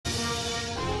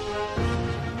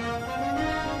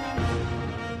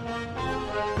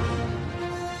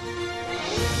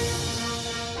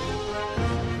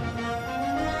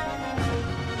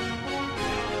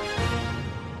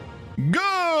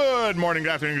Good morning,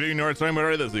 good afternoon, good evening, or time,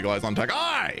 whatever. This is Eagle Eyes on Tech.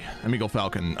 I am Eagle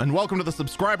Falcon, and welcome to the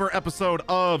subscriber episode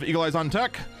of Eagle Eyes on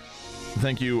Tech.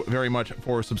 Thank you very much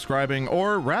for subscribing,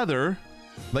 or rather,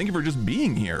 thank you for just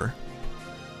being here.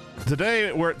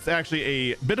 Today, where it's actually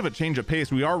a bit of a change of pace,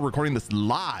 we are recording this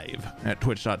live at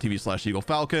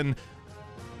twitch.tv/EagleFalcon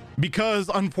because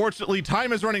unfortunately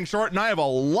time is running short and I have a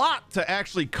lot to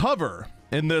actually cover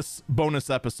in this bonus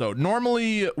episode.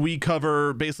 Normally we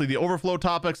cover basically the overflow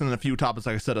topics and then a few topics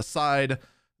I set aside.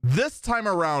 This time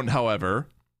around, however,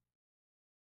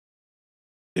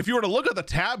 if you were to look at the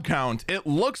tab count, it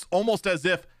looks almost as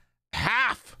if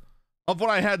half of what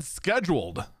I had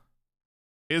scheduled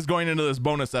is going into this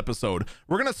bonus episode.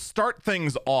 We're going to start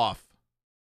things off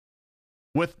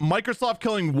with Microsoft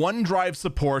killing OneDrive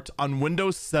support on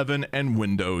Windows 7 and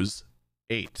Windows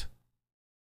 8.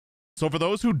 So for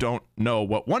those who don't know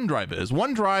what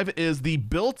OneDrive is the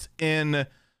built-in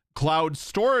cloud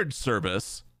storage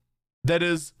service that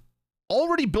is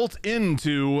already built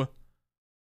into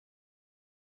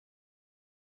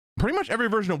pretty much every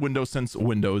version of Windows since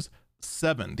Windows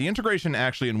 7. The integration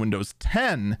actually in Windows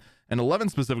 10 and 11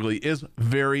 specifically is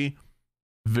very,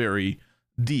 very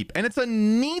deep. And it's a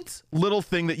neat little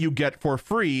thing that you get for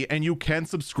free, and you can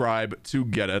subscribe to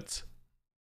get it,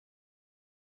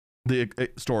 the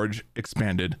storage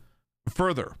expanded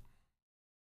further.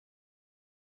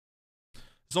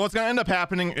 So what's going to end up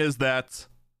happening is that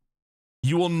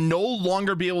you will no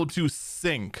longer be able to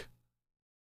sync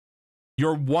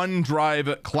your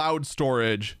OneDrive cloud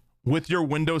storage with your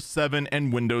Windows 7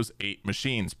 and Windows 8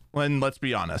 machines. And let's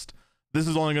be honest, this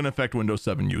is only going to affect Windows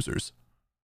 7 users.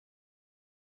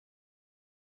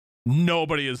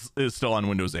 Nobody is still on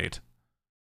Windows 8.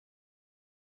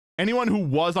 Anyone who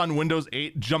was on Windows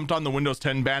 8 jumped on the Windows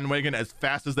 10 bandwagon as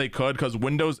fast as they could because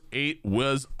Windows 8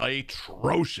 was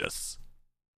atrocious.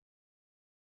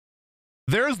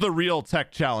 There's the real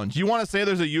tech challenge. You want to say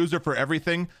there's a user for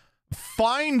everything?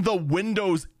 Find the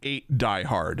Windows 8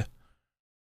 diehard.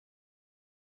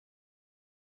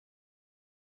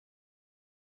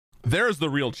 There's the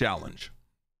real challenge.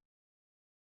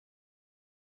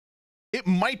 It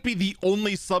might be the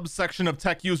only subsection of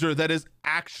tech user that is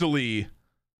actually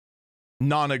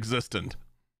non-existent.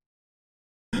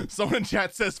 Someone in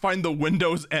chat says find the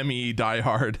Windows ME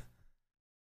diehard.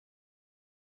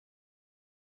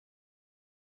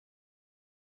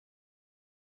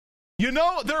 You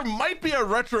know, there might be a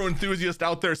retro enthusiast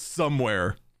out there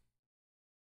somewhere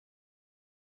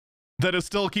that is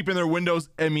still keeping their Windows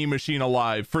ME machine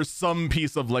alive for some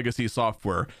piece of legacy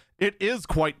software. It is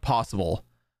quite possible.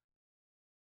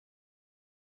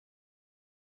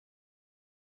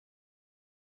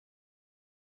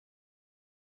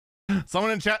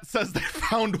 Someone in chat says they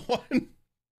found one.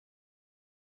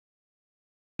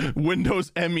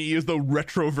 Windows ME is the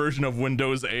retro version of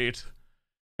Windows 8.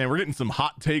 And we're getting some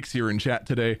hot takes here in chat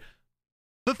today.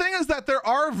 The thing is that there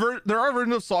are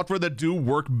versions of software that do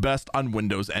work best on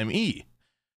Windows ME.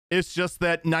 It's just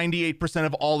that 98%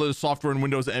 of all the software in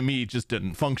Windows ME just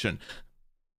didn't function.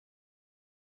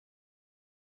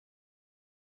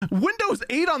 Windows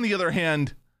 8, on the other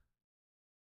hand,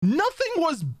 nothing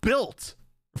was built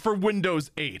for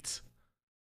Windows 8.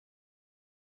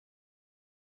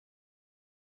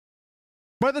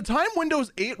 By the time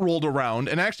Windows 8 rolled around,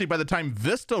 and actually by the time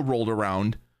Vista rolled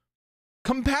around,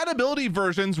 compatibility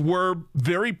versions were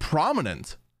very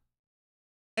prominent.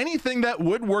 Anything that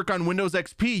would work on Windows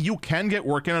XP, you can get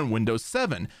working on Windows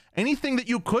 7. Anything that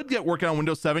you could get working on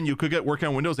Windows 7, you could get working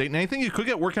on Windows 8. And anything you could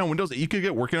get working on Windows 8, you could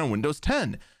get working on Windows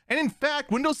 10. And in fact,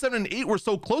 Windows 7 and 8 were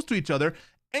so close to each other,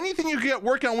 anything you could get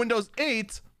working on Windows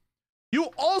 8, you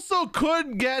also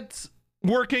could get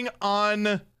working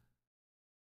on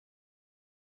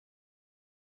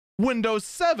Windows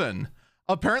 7.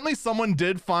 Apparently someone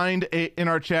did find in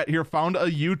our chat here, found a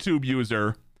YouTube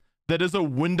user that is a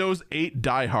Windows 8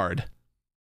 diehard.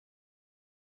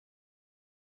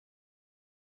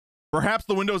 Perhaps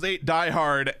the Windows 8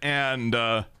 diehard and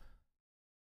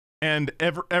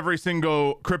every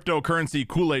single cryptocurrency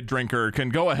Kool-Aid drinker can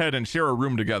go ahead and share a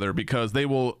room together because they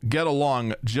will get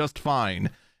along just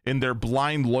fine in their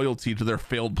blind loyalty to their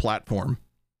failed platform.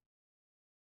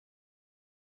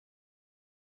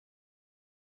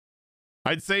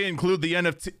 I'd say include the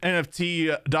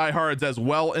NFT diehards as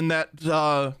well in that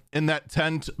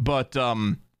tent, but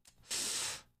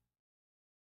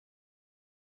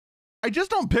I just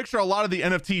don't picture a lot of the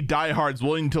NFT diehards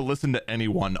willing to listen to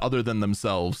anyone other than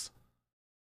themselves.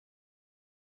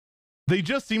 They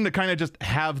just seem to kind of just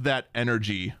have that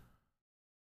energy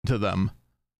to them.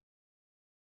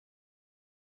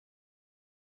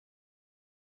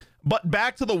 But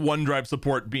back to the OneDrive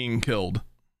support being killed.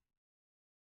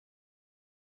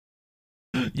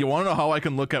 You want to know how I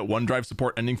can look at OneDrive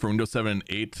support ending for Windows 7 and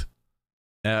 8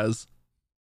 as?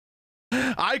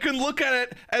 I can look at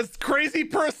it as crazy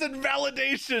person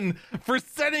validation for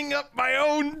setting up my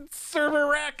own server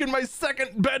rack in my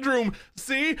second bedroom.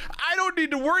 See, I don't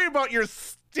need to worry about your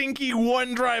stinky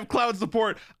OneDrive cloud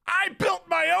support. I built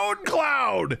my own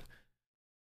cloud.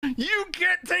 You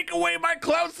can't take away my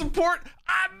cloud support.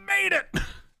 I made it.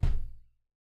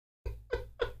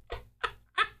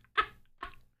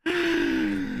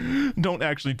 Don't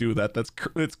actually do that. That's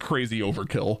crazy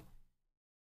overkill.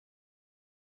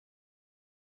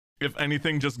 If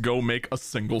anything, just go make a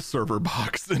single server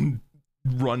box and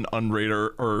run Unraid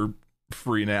or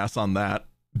FreeNAS on that.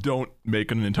 Don't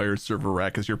make an entire server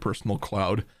rack as your personal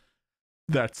cloud.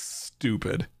 That's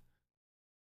stupid.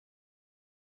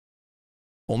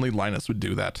 Only Linus would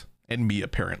do that. And me,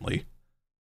 apparently.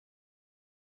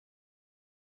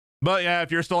 But yeah,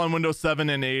 if you're still on Windows 7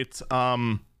 and 8,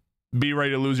 be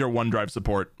ready to lose your OneDrive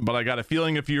support. But I got a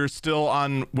feeling if you're still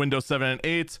on Windows 7 and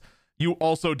 8, you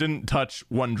also didn't touch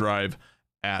OneDrive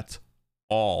at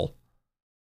all.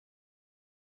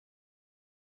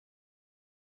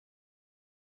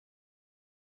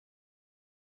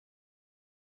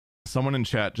 Someone in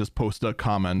chat just posted a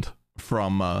comment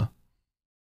from a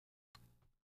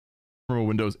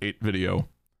Windows 8 video.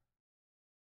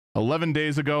 11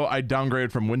 days ago, I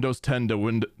downgraded from Windows 10 to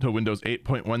Windows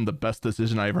 8.1, the best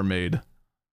decision I ever made.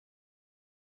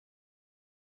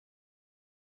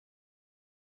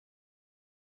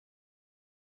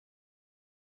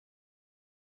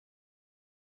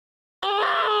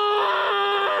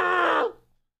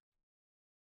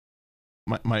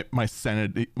 My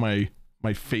sanity, my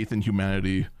faith in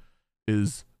humanity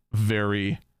is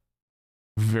very,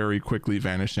 very quickly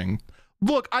vanishing.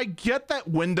 Look, I get that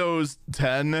Windows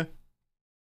 10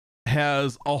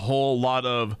 has a whole lot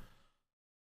of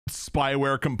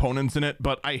spyware components in it,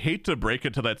 but I hate to break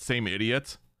it to that same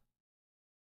idiot.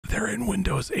 They're in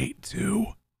Windows 8 too.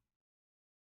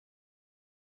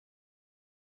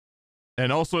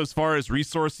 And also, as far as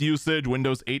resource usage,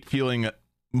 Windows 8 feeling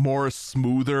more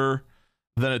smoother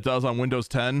than it does on Windows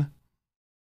 10.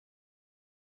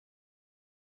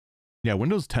 Yeah,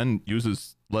 Windows 10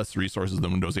 uses less resources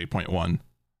than Windows 8.1.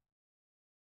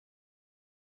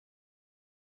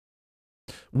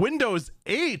 Windows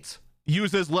 8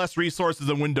 uses less resources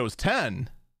than Windows 10,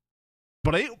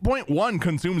 but 8.1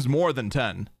 consumes more than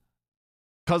 10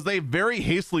 because they very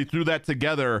hastily threw that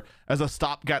together as a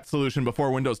stopgap solution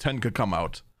before Windows 10 could come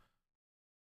out.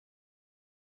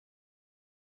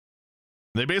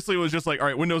 They basically was just like, all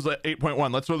right, Windows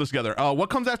 8.1, let's throw this together. What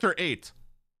comes after 8?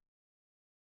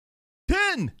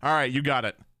 10! All right, you got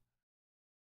it.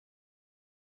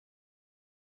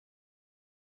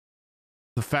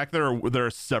 The fact that there are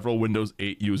several Windows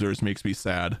 8 users makes me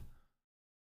sad.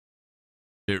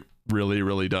 It really,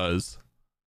 really does.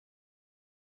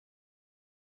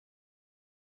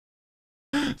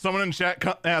 Someone in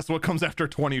chat asked what comes after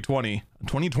 2020.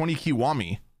 2020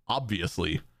 Kiwami,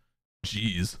 obviously.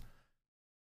 Jeez.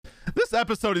 This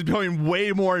episode is becoming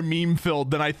way more meme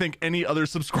filled than I think any other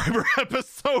subscriber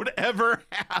episode ever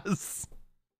has.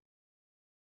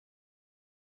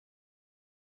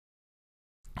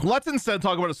 Let's instead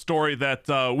talk about a story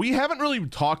that we haven't really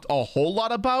talked a whole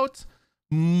lot about,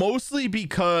 mostly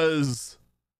because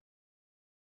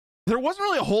there wasn't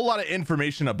really a whole lot of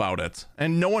information about it,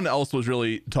 and no one else was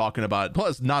really talking about it.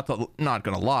 Plus, not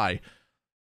gonna lie,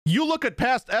 you look at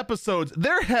past episodes,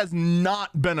 there has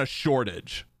not been a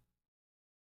shortage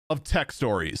of tech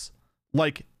stories,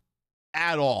 like,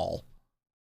 at all.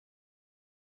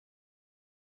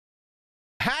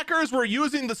 Hackers were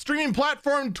using the streaming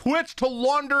platform Twitch to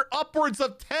launder upwards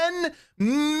of $10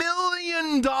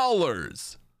 million.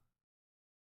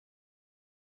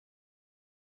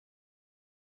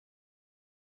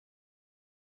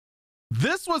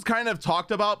 This was kind of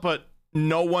talked about, but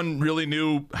no one really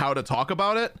knew how to talk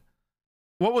about it.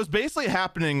 What was basically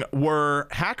happening were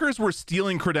hackers were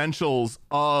stealing credentials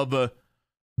of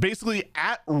basically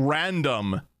at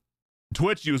random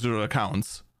Twitch user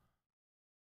accounts.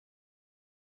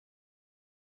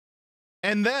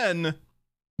 And then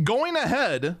going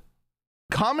ahead,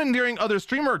 commandeering other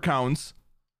streamer accounts.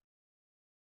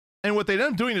 And what they ended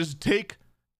up doing is take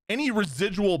any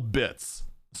residual bits.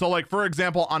 So like, for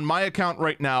example, on my account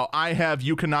right now, I have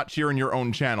 "you cannot cheer in your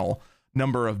own channel"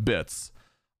 number of bits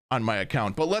on my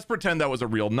account, but let's pretend that was a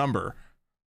real number.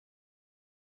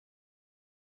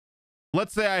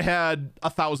 Let's say I had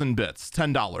 1,000 bits,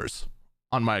 $10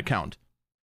 on my account.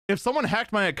 If someone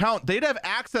hacked my account, they'd have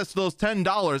access to those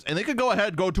 $10 and they could go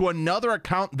ahead, go to another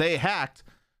account they hacked,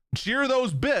 cheer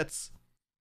those bits,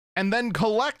 and then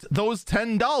collect those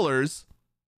 $10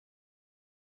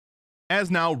 as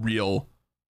now real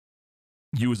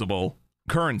usable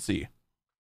currency.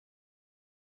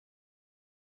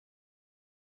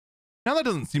 Now that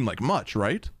doesn't seem like much,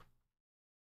 right?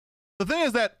 The thing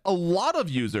is that a lot of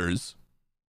users,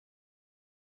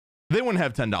 they wouldn't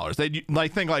have $10. They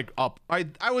like think like up. I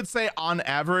would say on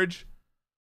average,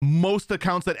 most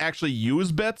accounts that actually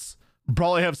use bits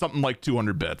probably have something like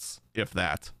 200 bits, if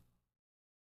that.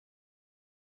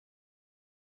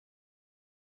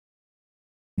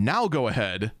 Now go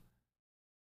ahead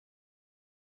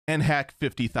and hack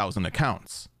 50,000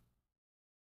 accounts.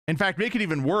 In fact, make it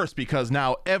even worse because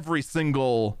now every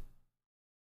single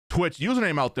Twitch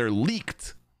username out there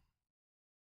leaked.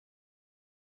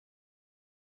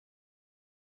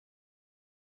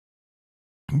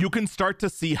 You can start to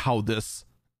see how this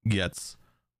gets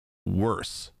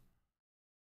worse.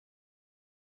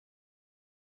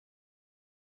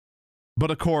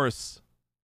 But of course,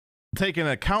 take an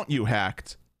account you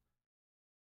hacked,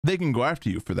 they can go after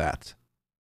you for that.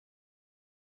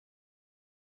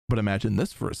 But imagine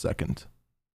this for a second.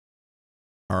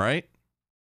 All right.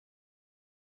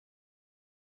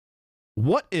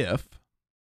 What if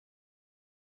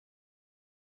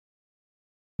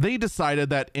they decided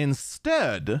that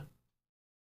instead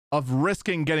of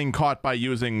risking getting caught by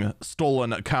using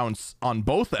stolen accounts on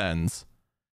both ends,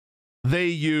 they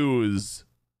use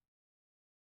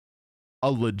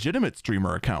a legitimate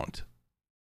streamer account?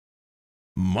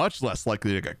 Much less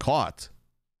likely to get caught.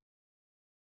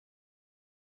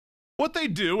 What they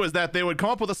do is that they would come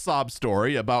up with a sob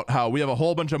story about how we have a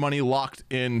whole bunch of money locked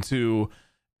into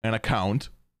an account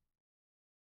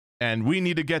and we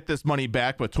need to get this money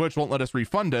back, but Twitch won't let us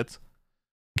refund it.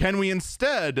 Can we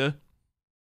instead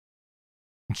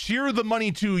cheer the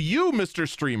money to you, Mr.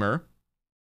 Streamer,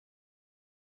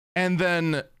 and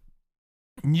then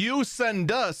you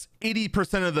send us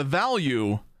 80% of the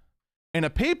value in a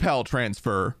PayPal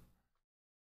transfer,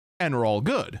 and we're all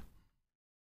good?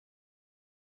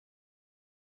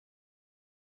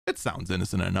 It sounds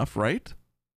innocent enough, right?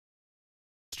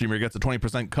 Streamer gets a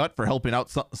 20% cut for helping out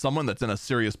someone that's in a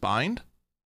serious bind.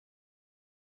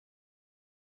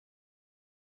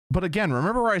 But again,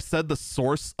 remember where I said the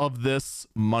source of this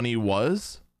money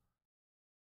was?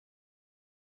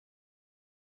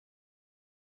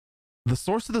 The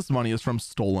source of this money is from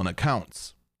stolen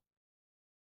accounts.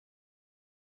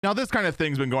 Now, this kind of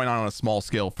thing's been going on a small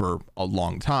scale for a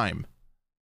long time.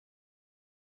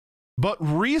 But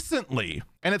recently,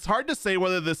 and it's hard to say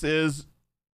whether this is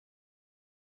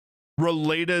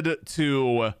related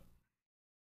to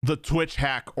the Twitch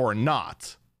hack or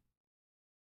not.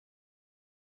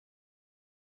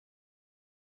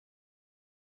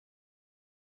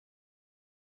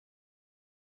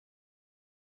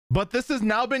 But this has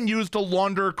now been used to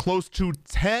launder close to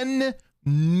 $10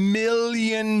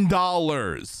 million.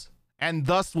 And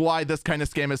thus why this kind of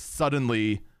scam has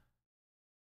suddenly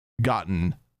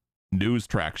gotten news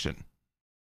traction.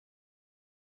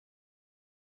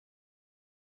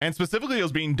 And specifically, it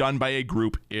was being done by a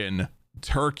group in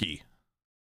Turkey.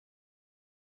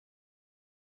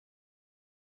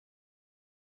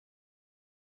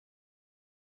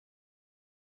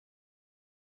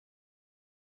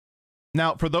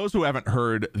 Now, for those who haven't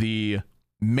heard the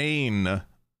main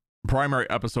primary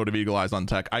episode of Eagle Eyes on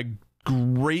Tech, I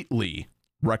greatly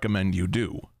recommend you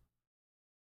do.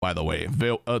 By the way,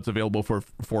 it's available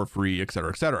for free, etc.,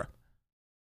 etc.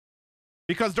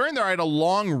 Because during there, I had a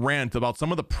long rant about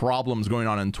some of the problems going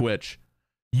on in Twitch.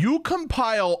 You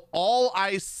compile all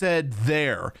I said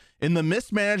there in the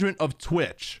mismanagement of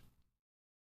Twitch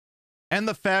and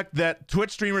the fact that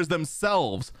Twitch streamers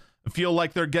themselves feel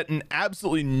like they're getting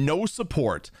absolutely no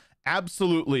support,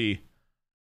 absolutely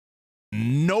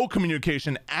no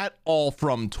communication at all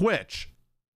from Twitch,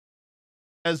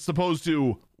 as opposed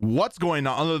to what's going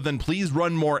on other than please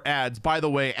run more ads. By the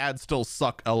way, ads still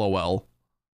suck, LOL.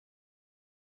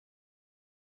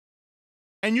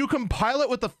 And you compile it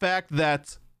with the fact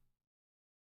that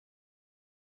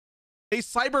a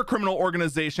cyber criminal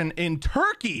organization in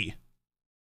Turkey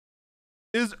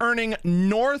is earning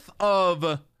north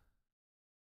of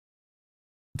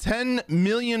 $10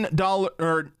 million,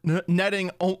 or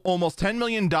netting almost $10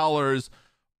 million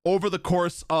over the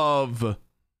course of,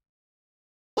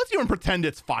 let's even pretend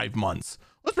it's 5 months.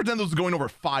 Let's pretend this is going over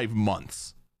 5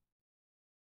 months.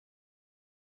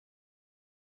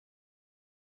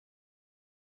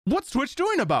 What's Twitch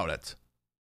doing about it?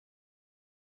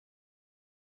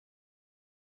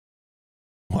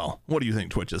 Well, what do you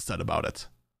think Twitch has said about it?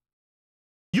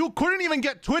 You couldn't even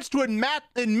get Twitch to admit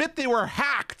they were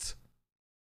hacked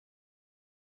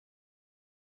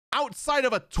outside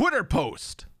of a Twitter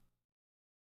post.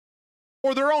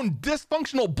 or their own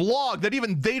dysfunctional blog that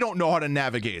even they don't know how to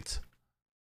navigate.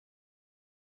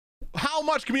 How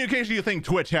much communication do you think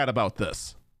Twitch had about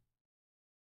this?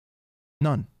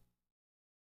 None.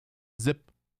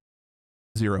 Zip.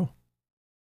 Zero.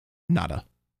 Nada.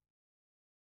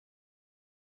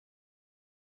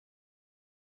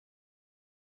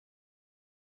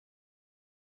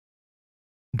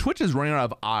 Twitch is running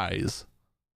out of eyes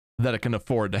that it can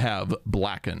afford to have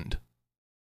blackened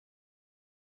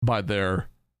by their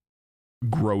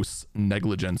gross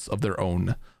negligence of their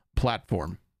own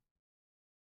platform.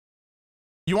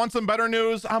 You want some better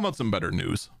news? How about some better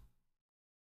news?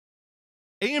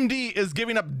 AMD is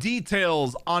giving up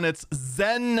details on its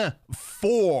Zen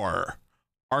 4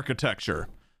 architecture.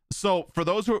 So for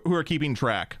those who are keeping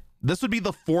track, this would be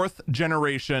the 4th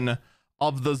generation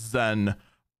of the Zen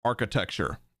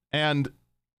architecture. And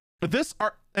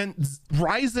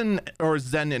Ryzen, or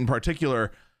Zen in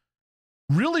particular,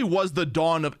 really was the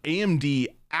dawn of AMD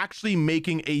actually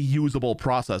making a usable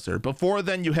processor. Before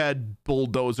then, you had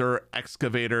Bulldozer,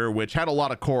 Excavator, which had a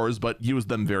lot of cores, but used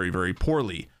them very, very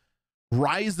poorly.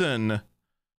 Ryzen,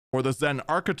 or the Zen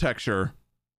architecture,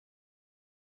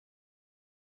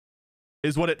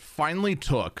 is what it finally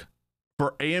took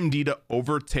for AMD to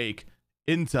overtake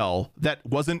Intel that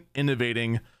wasn't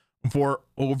innovating for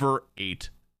over 8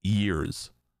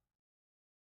 years.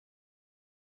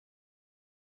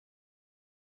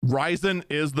 Ryzen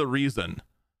is the reason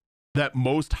that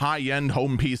most high-end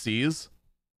home PCs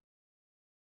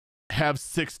have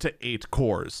 6 to 8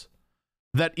 cores.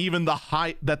 That even the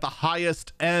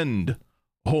highest end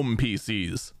home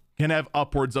PCs can have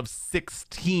upwards of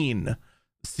 16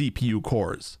 CPU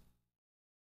cores.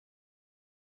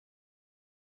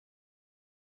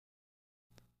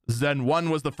 Zen 1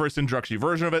 was the first introductory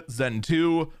version of it. Zen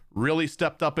 2 really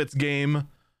stepped up its game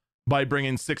by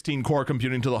bringing 16 core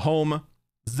computing to the home.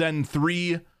 Zen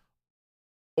 3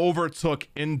 overtook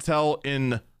Intel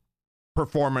in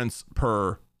performance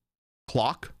per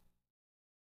clock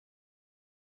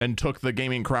and took the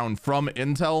gaming crown from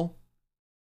Intel.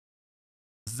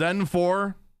 Zen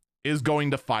 4 is going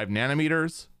to 5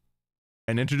 nanometers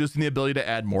and introducing the ability to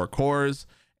add more cores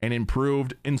and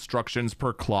improved instructions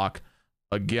per clock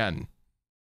again.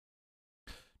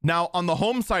 Now, on the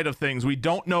home side of things, we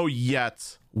don't know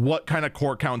yet what kind of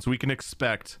core counts we can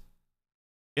expect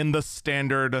in the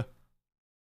standard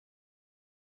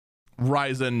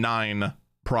Ryzen 9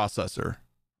 processor,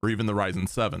 or even the Ryzen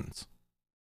 7s.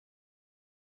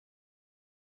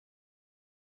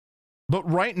 But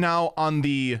right now, on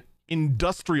the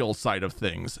industrial side of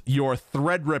things, your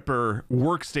Threadripper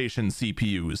workstation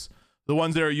CPUs, the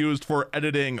ones that are used for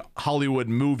editing Hollywood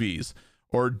movies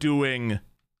or doing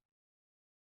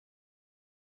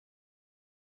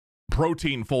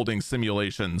protein folding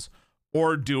simulations,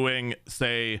 or doing,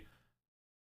 say,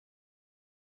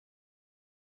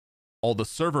 all the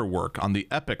server work on the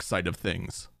EPYC side of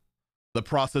things, the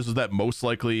processors that most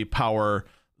likely power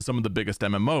some of the biggest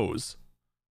MMOs.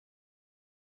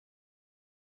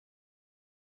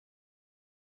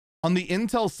 On the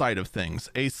Intel side of things,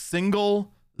 a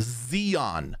single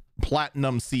Xeon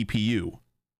Platinum CPU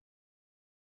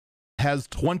has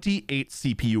 28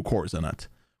 CPU cores in it,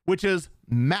 which is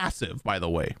massive, by the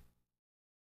way.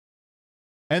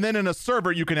 And then in a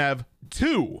server, you can have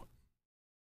 2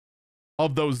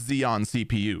 of those Xeon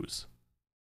CPUs.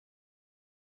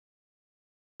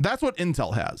 That's what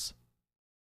Intel has.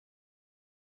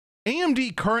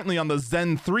 AMD currently on the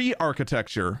Zen 3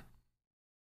 architecture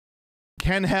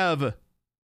can have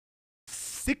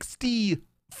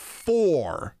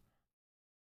 64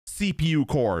 CPU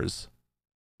cores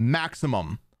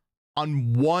maximum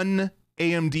on one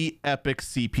AMD EPYC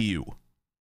CPU.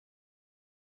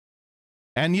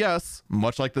 And yes,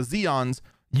 much like the Xeons,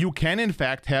 you can in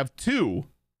fact have 2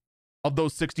 of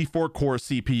those 64 core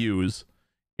CPUs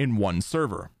in one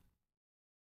server.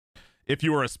 If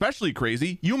you are especially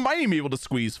crazy, you might even be able to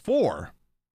squeeze 4,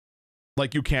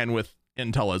 like you can with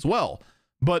Intel as well.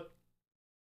 But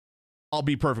I'll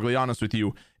be perfectly honest with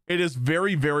you, it is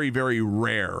very, very, very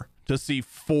rare to see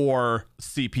 4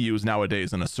 CPUs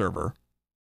nowadays in a server.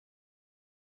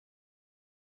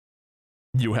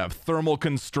 You have thermal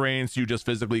constraints, you just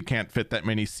physically can't fit that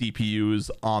many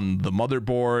CPUs on the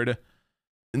motherboard.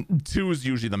 2 is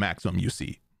usually the maximum you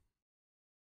see.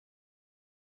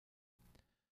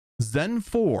 Zen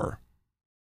 4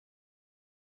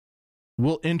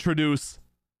 will introduce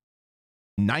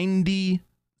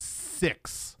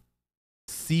 96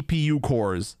 CPU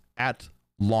cores at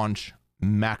launch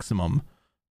maximum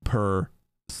per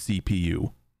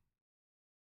CPU.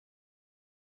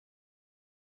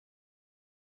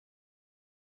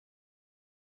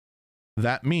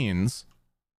 That means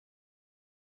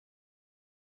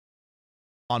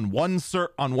on one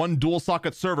dual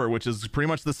socket server, which is pretty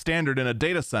much the standard in a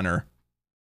data center,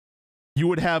 you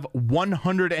would have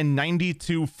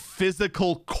 192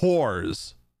 physical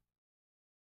cores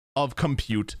of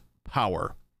compute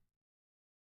power.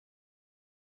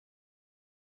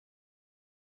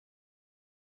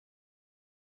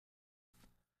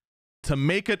 To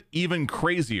make it even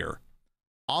crazier,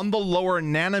 on the lower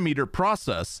nanometer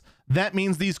process, that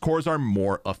means these cores are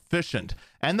more efficient.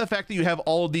 And the fact that you have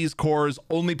all of these cores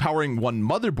only powering one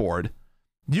motherboard,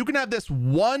 you can have this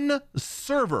one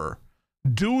server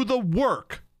do the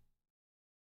work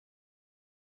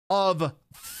of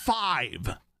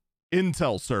 5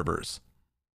 Intel servers.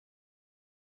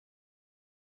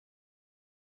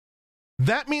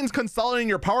 That means consolidating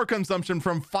your power consumption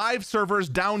from 5 servers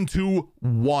down to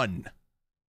 1.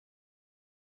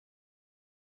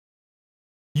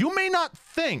 You may not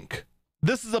think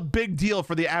this is a big deal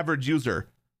for the average user,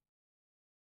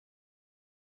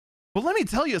 but let me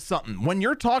tell you something. When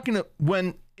you're talking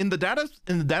in the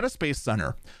data space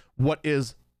center, what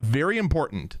is very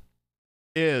important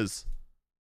is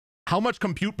how much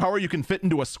compute power you can fit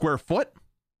into a square foot,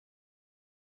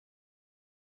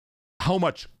 how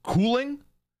much cooling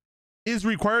is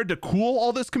required to cool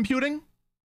all this computing,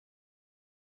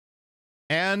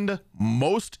 and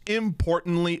most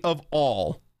importantly of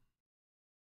all,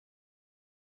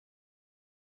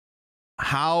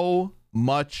 how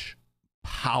much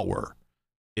power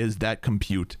is that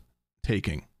compute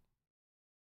taking?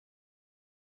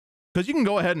 Because you can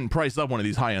go ahead and price up one of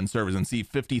these high-end servers and see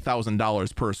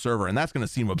 $50,000 per server, and that's going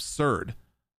to seem absurd.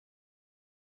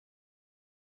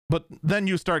 But then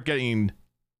you start getting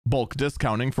bulk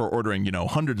discounting for ordering,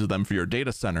 hundreds of them for your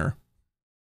data center,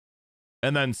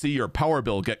 and then see your power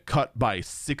bill get cut by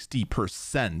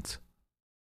 60%.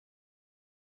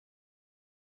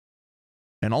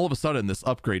 And all of a sudden, this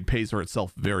upgrade pays for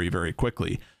itself very, very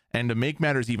quickly. And to make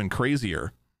matters even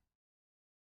crazier,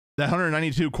 that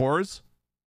 192 cores,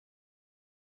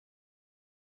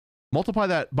 multiply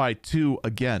that by 2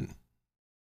 again.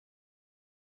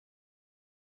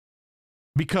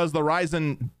 Because the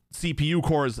Ryzen CPU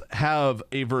cores have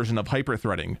a version of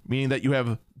hyperthreading, meaning that you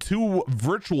have 2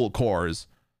 virtual cores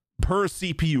per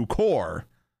CPU core.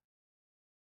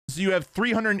 So you have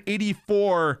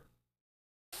 384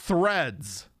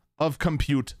 threads of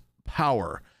compute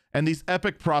power. And these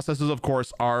EPYC processors, of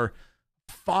course, are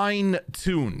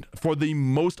fine-tuned for the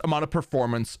most amount of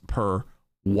performance per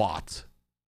watt.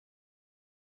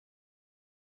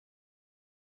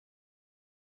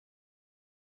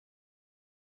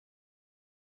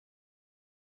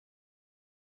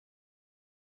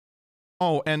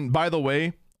 Oh, and by the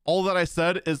way, all that I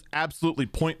said is absolutely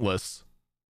pointless,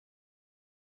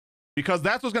 because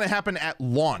that's what's going to happen at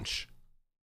launch.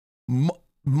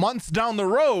 Months down the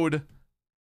road,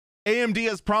 AMD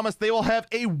has promised they will have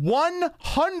a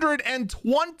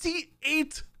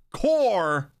 128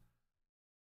 core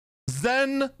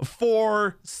Zen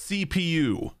 4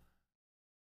 CPU.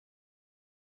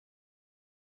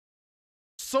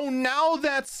 So now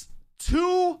that's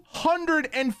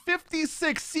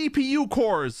 256 CPU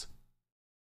cores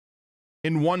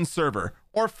in one server,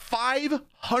 or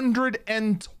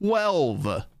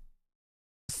 512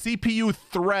 CPU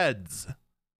threads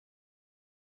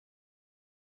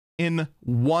in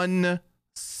one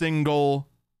single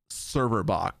server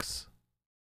box.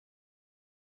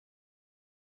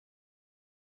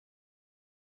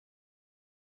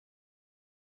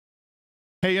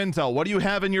 Hey Intel, what do you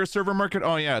have in your server market?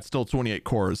 Oh yeah, it's still 28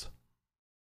 cores.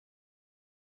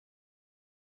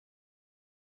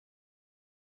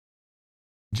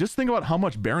 Just think about how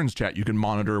much Barron's chat you can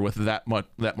monitor with that much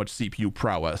CPU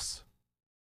prowess.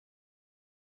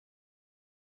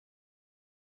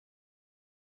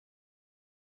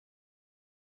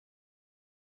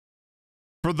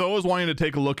 For those wanting to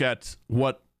take a look at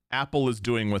what Apple is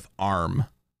doing with ARM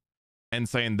and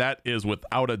saying that is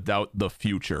without a doubt the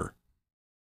future,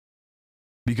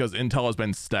 because Intel has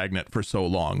been stagnant for so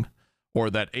long, or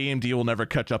that AMD will never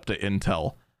catch up to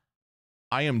Intel,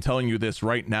 I am telling you this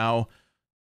right now,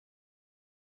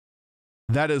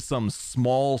 that is some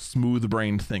small,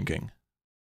 smooth-brained thinking.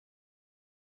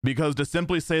 Because to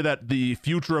simply say that the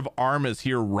future of ARM is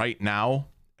here right now,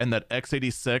 and that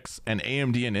x86 and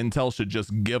AMD and Intel should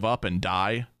just give up and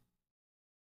die,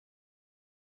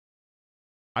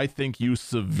 I think you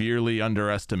severely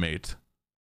underestimate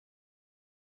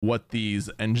what these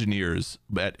engineers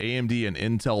at AMD and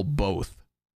Intel both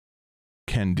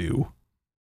can do.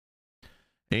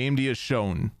 AMD has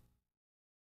shown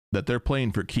that they're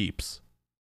playing for keeps.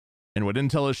 And what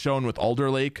Intel has shown with Alder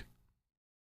Lake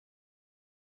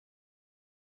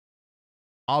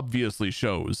obviously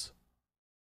shows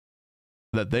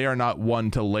that they are not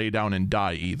one to lay down and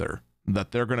die either.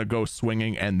 That they're going to go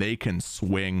swinging, and they can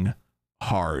swing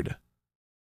hard.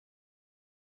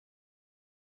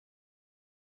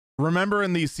 Remember,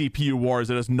 in these CPU wars,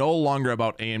 it is no longer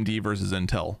about AMD versus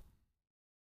Intel.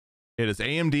 It is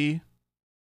AMD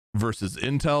versus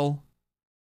Intel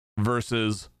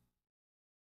versus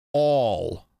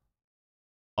all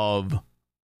of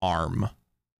ARM.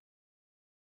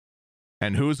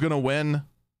 And who's going to win?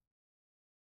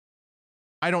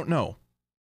 I don't know.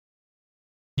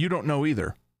 You don't know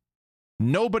either.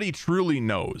 Nobody truly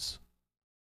knows.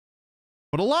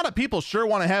 But a lot of people sure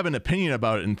want to have an opinion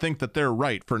about it and think that they're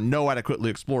right for no adequately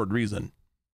explored reason.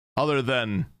 Other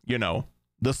than, you know,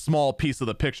 the small piece of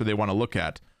the picture they want to look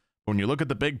at. When you look at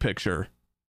the big picture,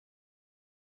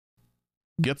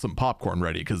 get some popcorn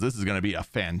ready, because this is going to be a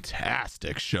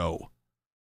fantastic show.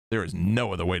 There is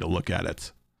no other way to look at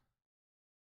it.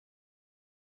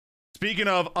 Speaking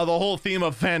of the whole theme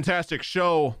of fantastic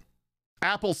show,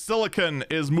 Apple Silicon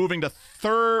is moving to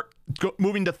 3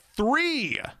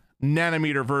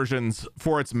 nanometer versions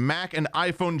for its Mac and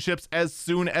iPhone chips as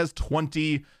soon as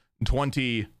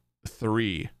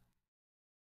 2023.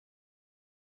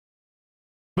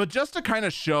 But just to kind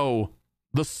of show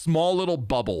the small little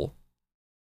bubble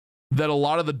that a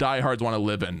lot of the diehards want to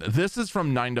live in, this is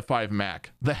from 9to5Mac.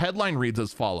 The headline reads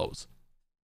as follows: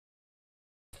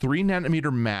 3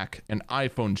 nanometer Mac and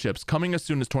iPhone chips coming as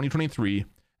soon as 2023.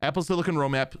 Apple Silicon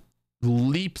roadmap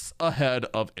leaps ahead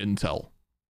of Intel.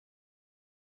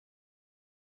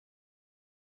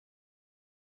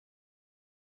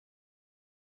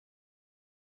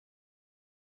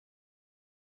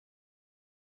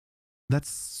 That's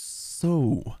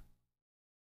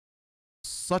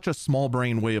such a small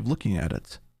brain way of looking at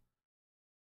it.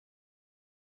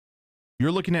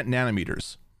 You're looking at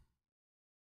nanometers.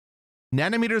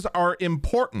 Nanometers are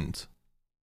important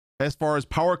as far as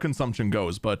power consumption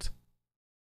goes, but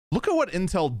look at what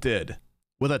Intel did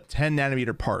with a 10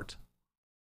 nanometer part.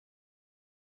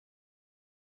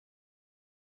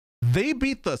 They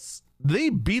beat the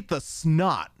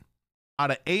snot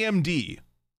out of AMD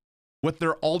with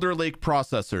their Alder Lake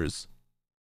processors,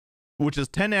 which is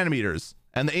 10 nanometers,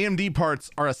 and the AMD parts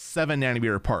are a 7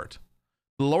 nanometer part.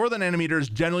 The lower the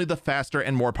nanometers, generally the faster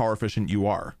and more power efficient you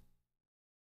are.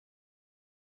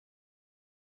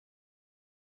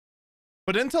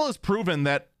 But Intel has proven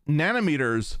that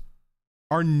nanometers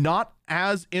are not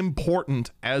as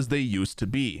important as they used to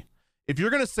be. If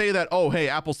you're going to say that, oh, hey,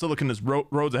 Apple Silicon is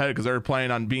roads ahead because they're planning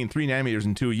on being 3 nanometers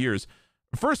in 2 years.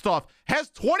 First off, has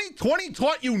 2020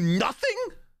 taught you nothing?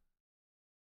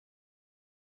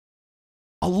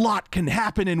 A lot can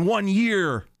happen in 1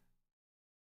 year.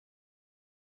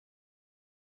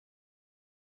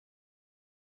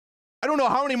 I don't know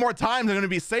how many more times I'm going to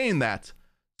be saying that.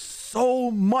 So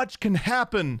much can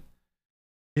happen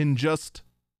in just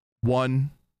 1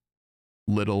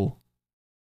 little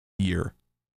year.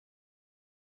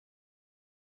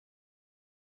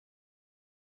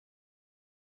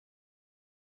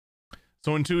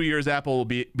 So in 2 years, Apple will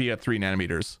be at 3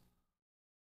 nanometers.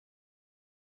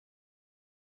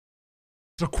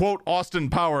 To quote Austin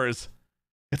Powers,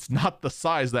 it's not the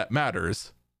size that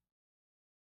matters.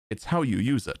 It's how you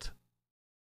use it.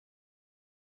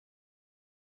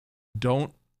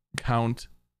 Don't count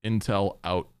Intel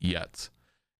out yet.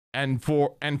 And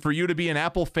for you to be an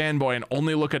Apple fanboy and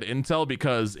only look at Intel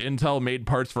because Intel made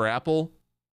parts for Apple,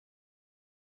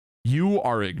 you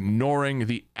are ignoring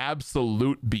the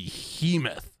absolute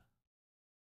behemoth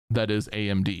that is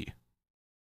AMD.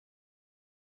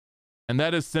 And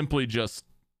that is simply just,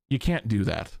 you can't do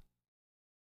that.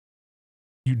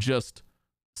 You just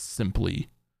simply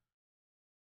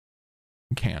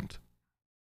can't.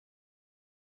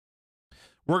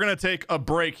 We're going to take a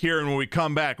break here, and when we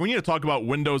come back, we need to talk about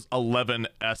Windows 11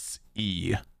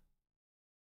 SE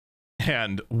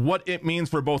and what it means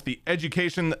for both the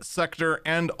education sector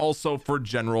and also for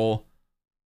general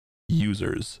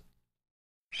users.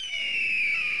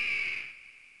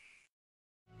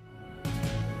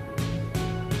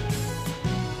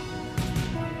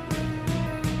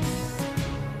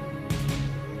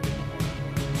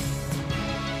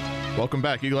 Welcome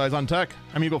back, Eagle Eyes on Tech.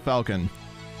 I'm Eagle Falcon.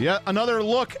 Yet another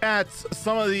look at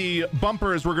some of the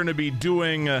bumpers we're going to be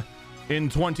doing in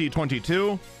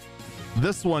 2022.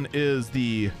 This one is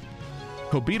the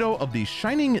Kobito of the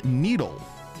Shining Needle,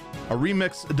 a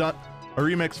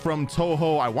remix from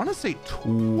Toho. I want to say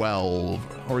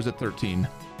 12, or is it 13?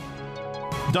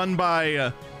 Done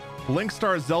by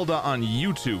Linkstar Zelda on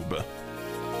YouTube.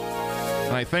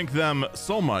 And I thank them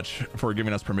so much for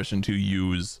giving us permission to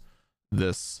use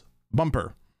this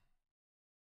bumper.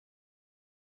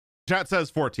 Chat says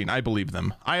 14. I believe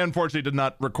them. I unfortunately did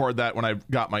not record that when I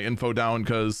got my info down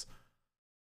because,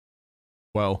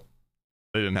 well,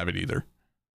 they didn't have it either.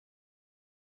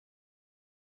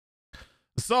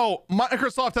 So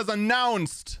Microsoft has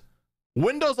announced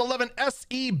Windows 11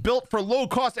 SE built for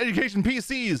low-cost education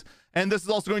PCs, and this is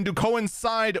also going to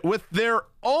coincide with their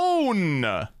own.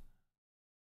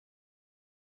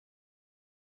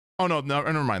 Oh no,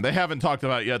 never mind. They haven't talked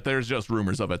about it yet. There's just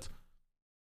rumors of it.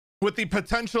 With the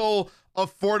potential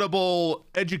affordable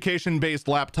education-based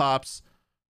laptops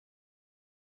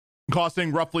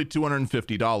costing roughly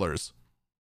 $250.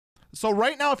 So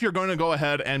right now, if you're going to go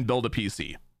ahead and build a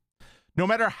PC, no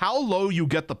matter how low you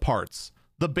get the parts,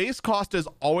 the base cost is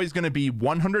always going to be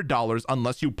 $100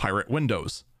 unless you pirate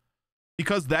Windows,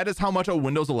 because that is how much a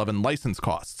Windows 11 license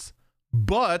costs.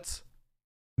 But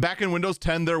back in Windows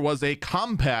 10, there was a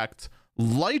compact,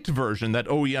 light version that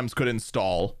OEMs could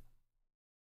install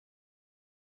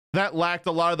that lacked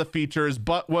a lot of the features,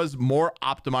 but was more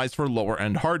optimized for lower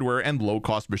end hardware and low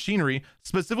cost machinery,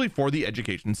 specifically for the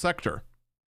education sector.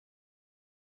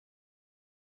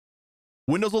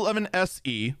 Windows 11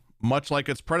 SE, much like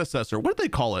its predecessor, what did they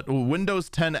call it? Windows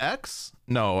 10X?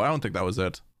 No, I don't think that was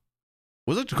it.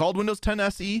 Was it called Windows 10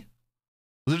 SE?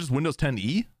 Was it just Windows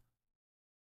 10E?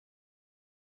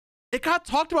 It got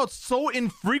talked about so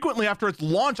infrequently after its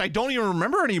launch, I don't even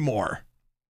remember anymore.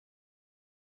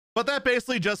 But that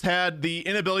basically just had the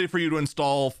inability for you to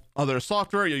install other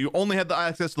software. You only had the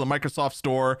access to the Microsoft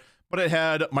Store, but it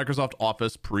had Microsoft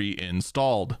Office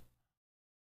pre-installed.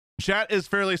 Chat is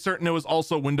fairly certain it was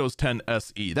also Windows 10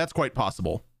 SE. That's quite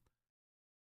possible.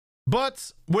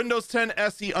 But Windows 10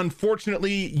 SE,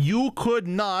 unfortunately, you could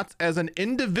not, as an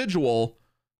individual,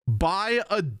 buy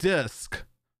a disk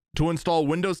to install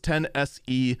Windows 10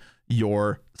 SE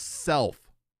yourself.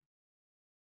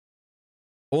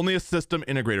 Only a system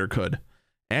integrator could.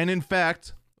 And in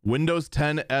fact, Windows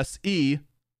 10 SE,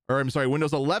 or I'm sorry,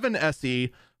 Windows 11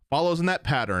 SE follows in that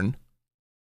pattern,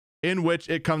 in which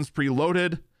it comes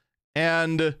preloaded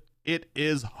and it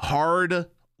is hard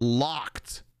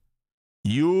locked.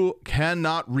 You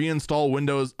cannot reinstall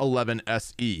Windows 11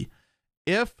 SE.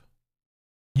 If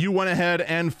you went ahead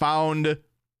and found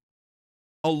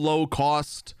a low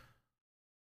cost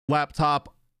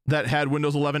laptop that had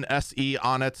Windows 11 SE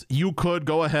on it, you could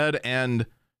go ahead and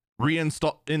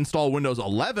install Windows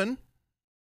 11.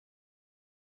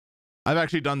 I've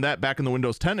actually done that back in the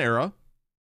Windows 10 era.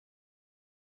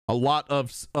 A lot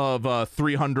of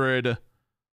 300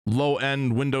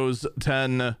 low-end Windows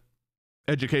 10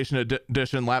 Education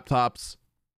Edition laptops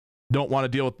don't want to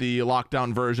deal with the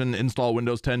lockdown version. Install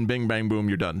Windows 10, bing, bang, boom,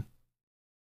 you're done.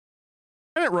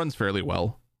 And it runs fairly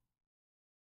well.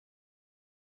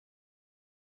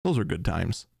 Those are good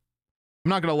times. I'm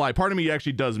not going to lie. Part of me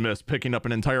actually does miss picking up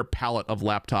an entire pallet of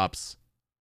laptops,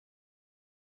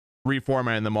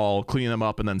 reformatting them all, cleaning them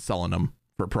up, and then selling them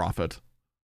for profit.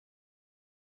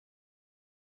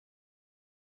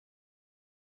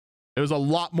 It was a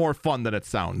lot more fun than it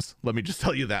sounds. Let me just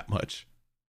tell you that much.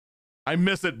 I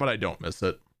miss it, but I don't miss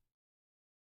it.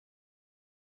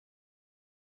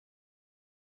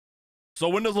 So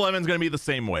Windows 11 is going to be the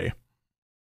same way.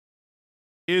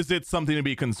 Is it something to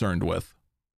be concerned with?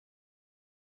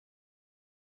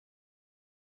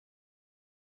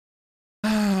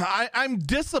 I'm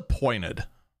disappointed.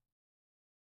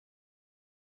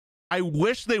 I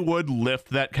wish they would lift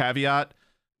that caveat,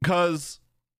 because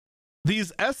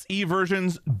these SE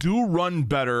versions do run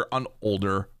better on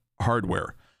older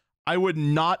hardware. I would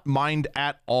not mind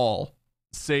at all,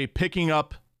 say, picking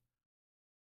up.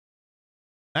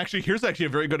 Actually, here's actually a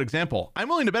very good example. I'm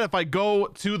willing to bet if I go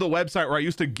to the website where I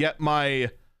used to get where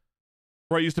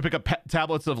I used to pick up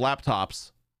tablets of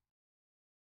laptops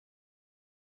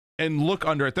and look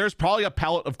under it, there's probably a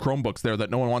pallet of Chromebooks there that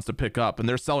no one wants to pick up, and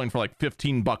they're selling for like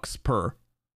 $15 per.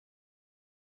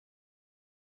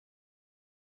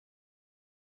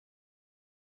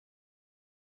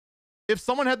 If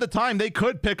someone had the time, they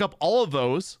could pick up all of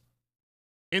those,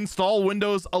 install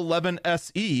Windows 11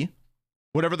 SE,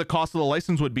 whatever the cost of the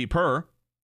license would be per.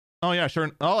 Oh yeah,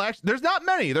 sure. Oh, actually, there's not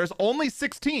many. There's only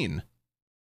 16.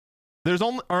 There's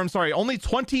only, or I'm sorry, only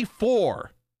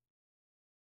 24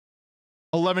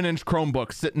 11-inch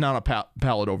Chromebooks sitting on a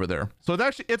pallet over there. So it's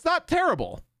actually, it's not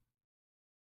terrible.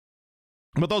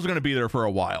 But those are going to be there for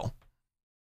a while.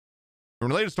 In a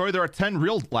related story, there are 10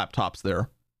 real laptops there.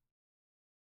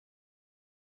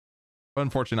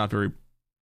 Unfortunately, not very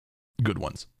good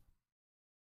ones.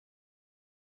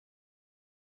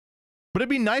 But it'd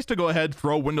be nice to go ahead,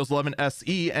 throw Windows 11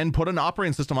 SE, and put an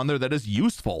operating system on there that is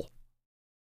useful.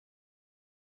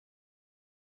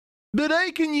 But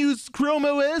I can use Chrome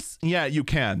OS. Yeah, you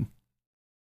can.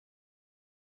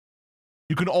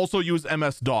 You can also use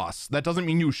MS-DOS. That doesn't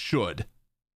mean you should.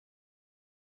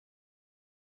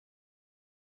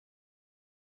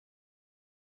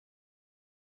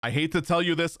 I hate to tell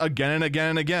you this again and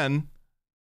again and again,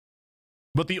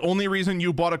 but the only reason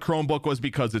you bought a Chromebook was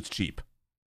because it's cheap.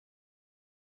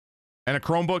 And a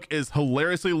Chromebook is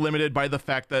hilariously limited by the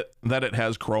fact that it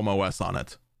has Chrome OS on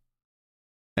it.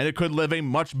 And it could live a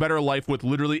much better life with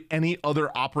literally any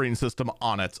other operating system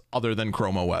on it other than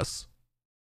Chrome OS.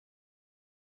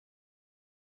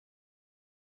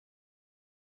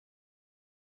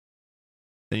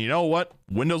 And you know what?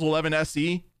 Windows 11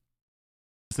 SE,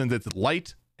 since it's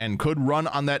light and could run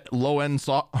on that low-end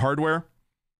hardware,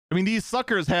 I mean, these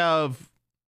suckers have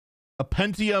a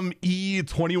Pentium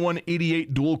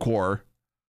E2188 dual core,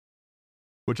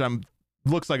 which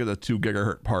looks like it's a 2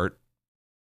 gigahertz part.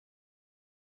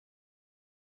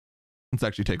 Let's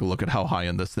actually take a look at how high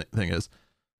end this thing is.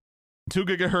 2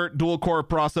 gigahertz dual core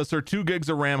processor, 2 gigs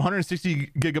of RAM,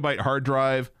 160 gigabyte hard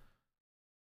drive.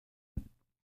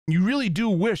 You really do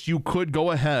wish you could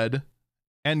go ahead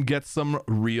and get some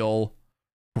real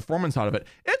performance out of it.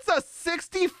 It's a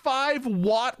 65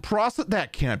 watt processor.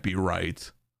 That can't be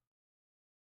right.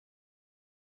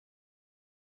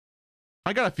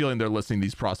 I got a feeling they're listing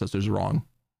these processors wrong.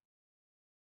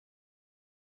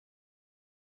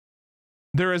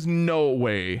 There is no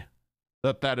way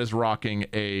that is rocking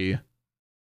a...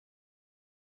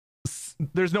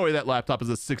 There's no way that laptop is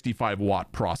a 65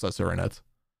 watt processor in it.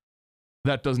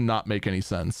 That does not make any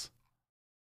sense.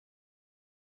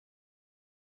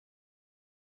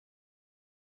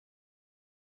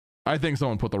 I think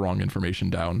someone put the wrong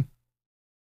information down.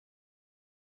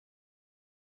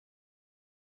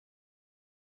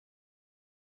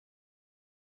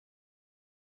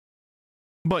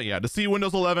 But yeah, to see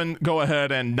Windows 11 go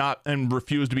ahead and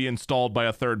refuse to be installed by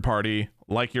a third party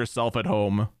like yourself at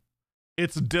home,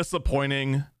 it's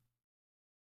disappointing,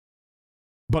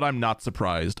 but I'm not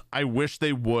surprised. I wish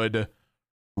they would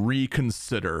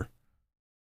reconsider.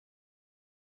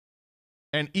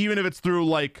 And even if it's through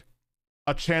like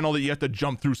a channel that you have to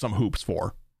jump through some hoops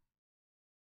for,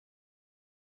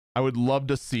 I would love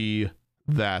to see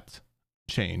that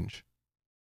change.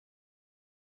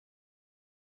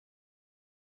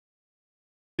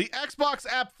 The Xbox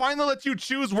app finally lets you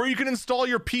choose where you can install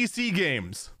your PC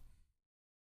games.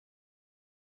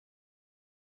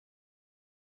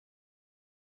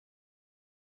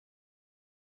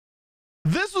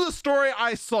 This was a story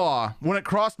I saw when it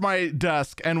crossed my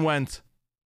desk and went,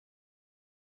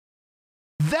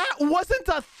 that wasn't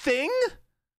a thing?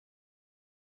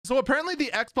 So apparently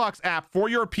the Xbox app for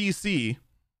your PC,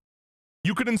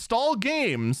 you could install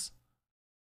games,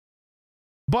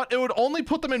 but it would only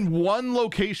put them in one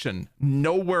location,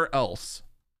 nowhere else.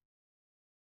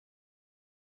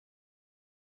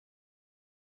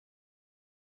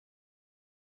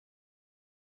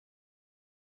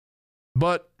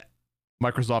 But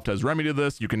Microsoft has remedied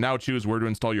this. You can now choose where to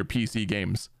install your PC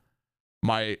games.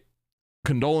 My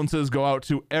condolences go out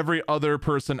to every other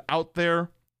person out there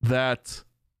that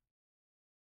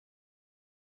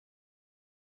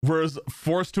was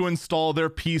forced to install their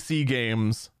PC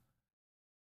games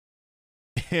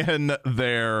in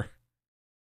their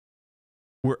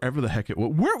wherever the heck it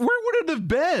was. Where would it have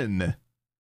been?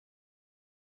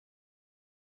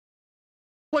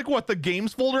 Like what, the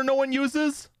games folder no one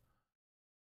uses?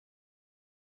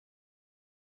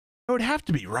 It would have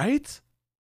to be, right?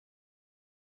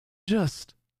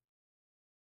 Just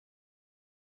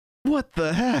what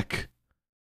the heck?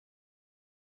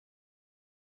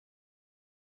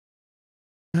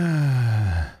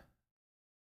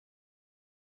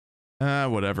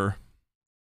 Whatever.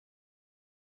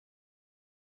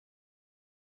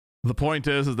 The point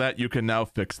is that you can now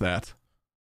fix that.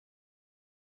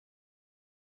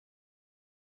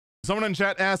 Someone in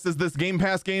chat asked, is this Game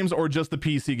Pass games or just the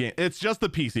PC game? It's just the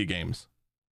PC games,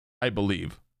 I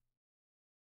believe.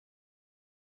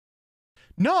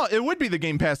 No, it would be the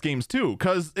Game Pass games too,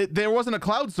 because there wasn't a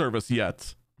cloud service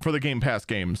yet for the Game Pass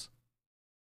games.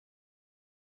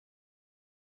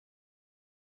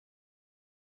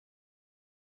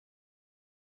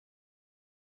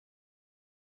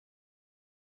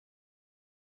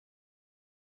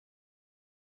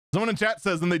 Someone in chat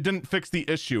says, and they didn't fix the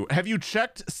issue. Have you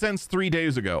checked since 3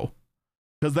 days ago?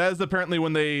 Because that is apparently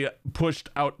when they pushed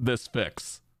out this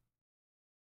fix.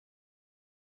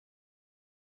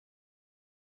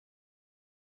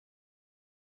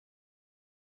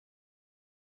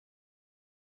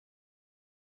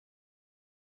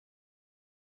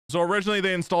 So originally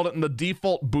they installed it in the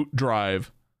default boot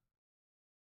drive.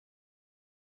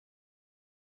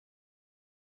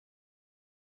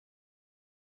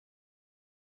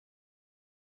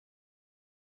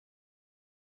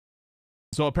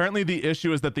 So apparently the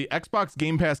issue is that the Xbox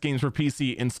Game Pass games for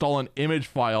PC install an image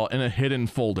file in a hidden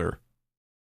folder.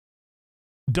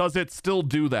 Does it still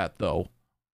do that though?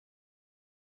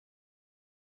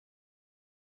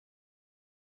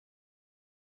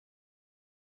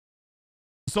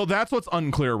 So that's what's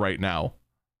unclear right now.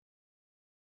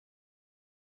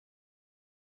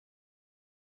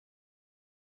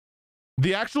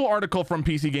 The actual article from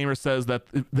PC Gamer says that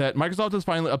Microsoft is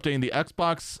finally updating the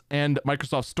Xbox and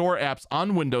Microsoft Store apps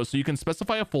on Windows so you can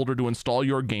specify a folder to install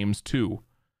your games to.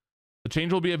 The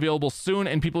change will be available soon,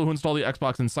 and people who install the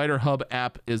Xbox Insider Hub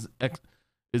app is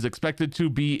expected to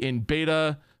be in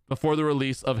beta before the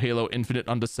release of Halo Infinite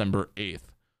on December 8th.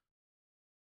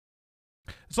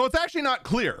 So it's actually not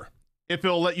clear if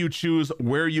it'll let you choose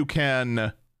where you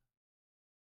can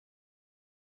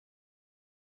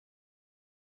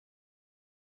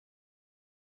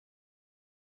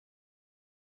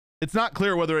it's not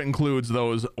clear whether it includes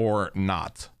those or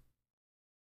not.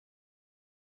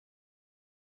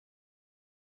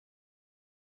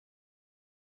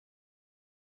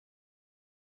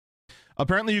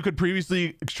 Apparently you could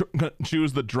previously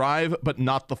choose the drive but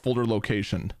not the folder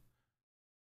location.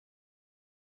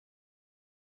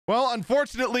 Well,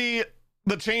 unfortunately,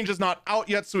 the change is not out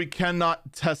yet, so we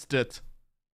cannot test it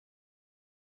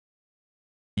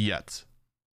yet.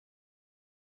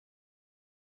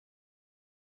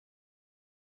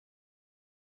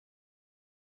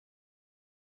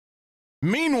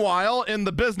 Meanwhile, in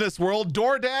the business world,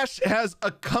 DoorDash has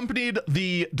accompanied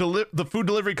the food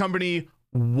delivery company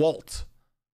Wolt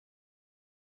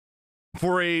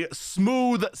for a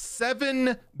smooth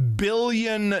 7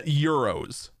 billion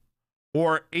euros.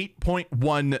 Or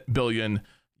 8.1 billion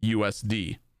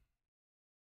USD.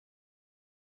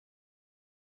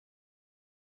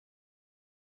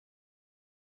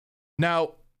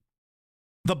 Now,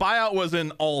 the buyout was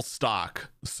in all stock,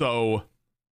 so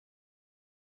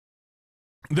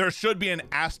there should be an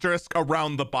asterisk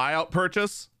around the buyout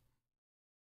purchase.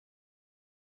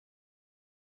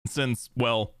 Since,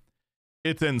 well,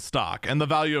 it's in stock, and the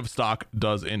value of stock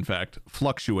does, in fact,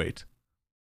 fluctuate.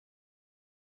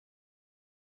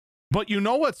 But you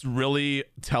know what's really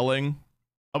telling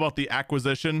about the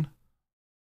acquisition?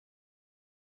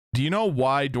 Do you know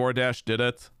why DoorDash did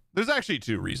it? There's actually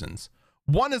two reasons.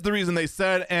 One is the reason they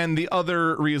said, and the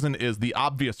other reason is the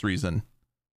obvious reason.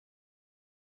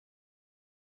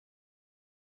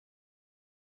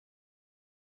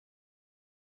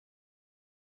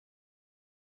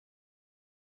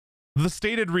 The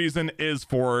stated reason is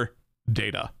for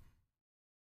data.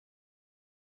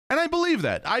 And I believe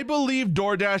that. I believe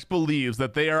DoorDash believes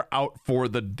that they are out for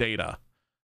the data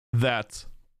that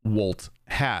Wolt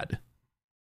had.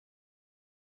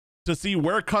 To see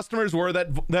where customers were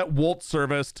that Wolt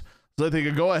serviced so that they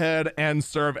could go ahead and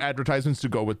serve advertisements to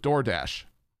go with DoorDash.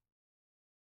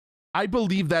 I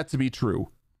believe that to be true.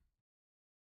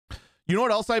 You know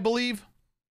what else I believe?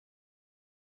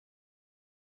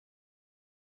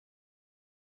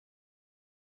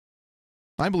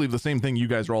 I believe the same thing you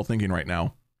guys are all thinking right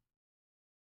now.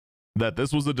 That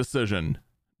this was a decision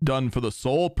done for the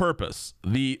sole purpose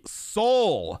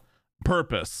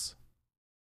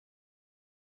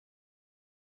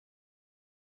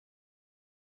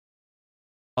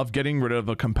of getting rid of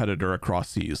a competitor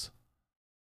across seas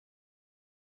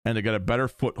and to get a better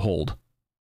foothold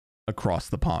across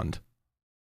the pond.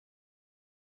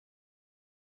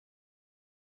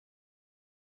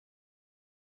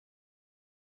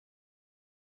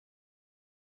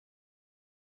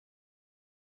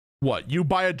 What, you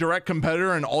buy a direct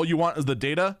competitor and all you want is the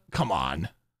data? Come on.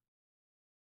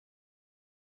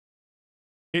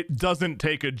 It doesn't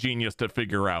take a genius to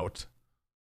figure out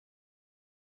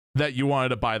that you wanted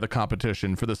to buy the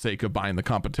competition for the sake of buying the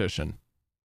competition.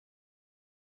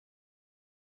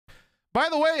 By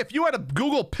the way, if you had a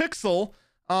Google Pixel,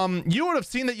 you would have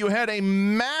seen that you had a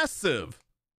massive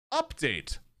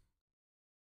update.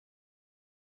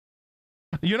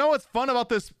 You know what's fun about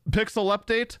this Pixel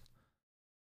update?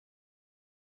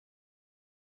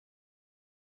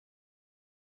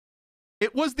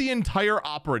 It was the entire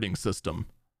operating system.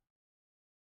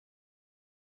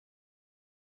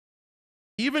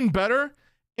 Even better,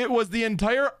 it was the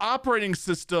entire operating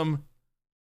system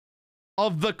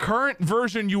of the current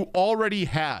version you already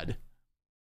had.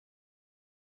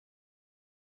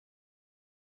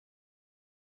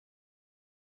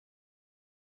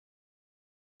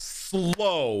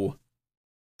 Slow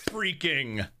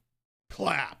freaking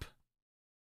clap.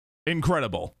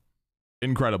 Incredible.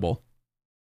 Incredible.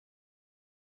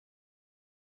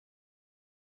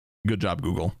 Good job,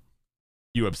 Google.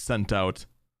 You have sent out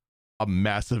a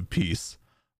massive piece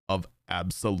of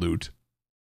absolute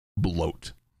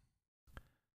bloat.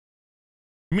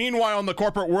 Meanwhile, in the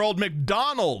corporate world,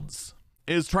 McDonald's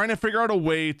is trying to figure out a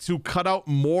way to cut out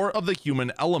more of the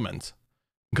human element,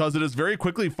 because it is very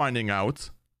quickly finding out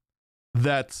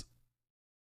that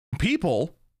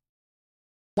people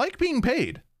like being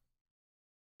paid,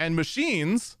 and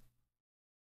machines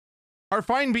are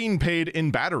fine being paid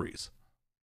in batteries.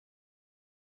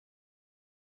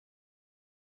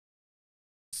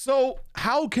 So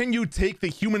how can you take the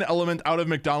human element out of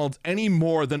McDonald's any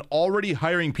more than already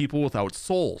hiring people without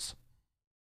souls?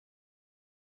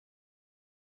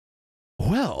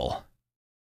 Well,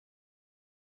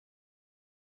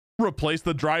 replace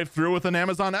the drive-thru with an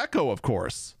Amazon Echo, of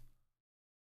course.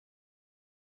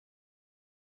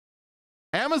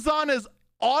 Amazon is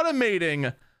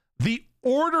automating the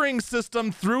ordering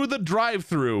system through the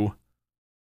drive-thru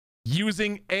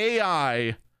using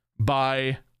AI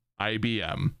by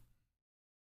IBM.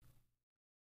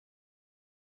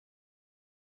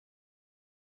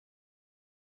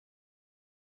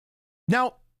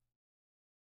 Now,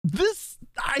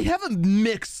 I have a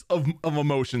mix of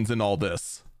emotions in all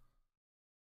this.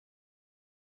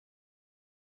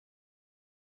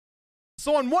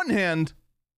 So on one hand,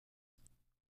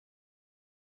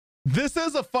 this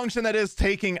is a function that is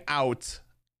taking out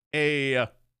a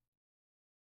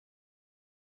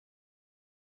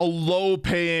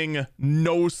low-paying,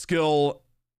 no-skill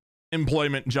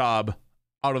employment job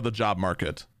out of the job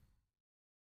market.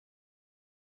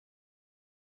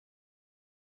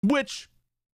 Which,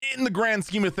 in the grand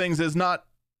scheme of things, is not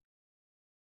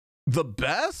the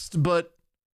best, but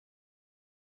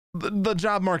the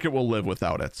job market will live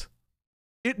without it.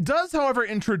 It does, however,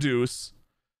 introduce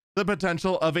the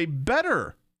potential of a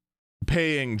better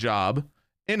paying job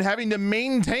in having to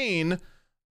maintain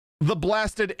the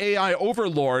blasted AI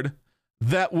overlord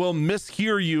that will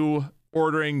mishear you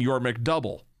ordering your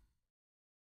McDouble.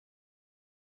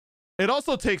 It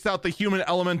also takes out the human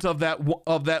element of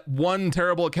that one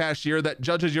terrible cashier that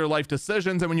judges your life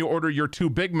decisions, and when you order your 2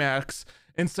 Big Macs,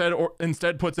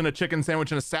 instead puts in a chicken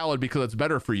sandwich and a salad because it's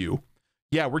better for you.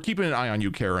 Yeah, we're keeping an eye on you,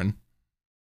 Karen.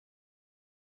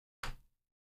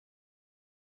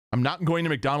 I'm not going to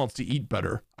McDonald's to eat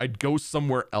better. I'd go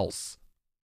somewhere else.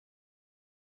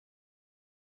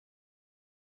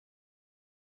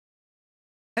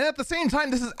 And at the same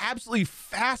time, this is absolutely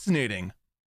fascinating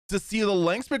to see the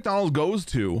lengths McDonald's goes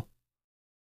to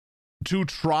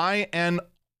try and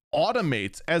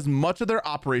automate as much of their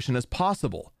operation as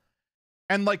possible.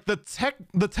 And like the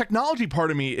technology part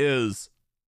of me is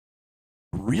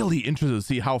really interested to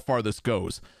see how far this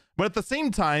goes. But at the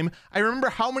same time, I remember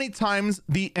how many times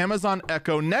the Amazon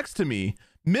Echo next to me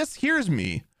mishears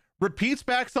me, repeats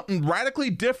back something radically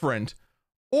different,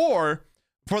 or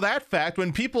for that fact,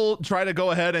 when people try to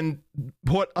go ahead and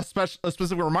put a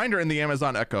specific reminder in the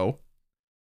Amazon Echo,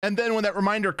 and then when that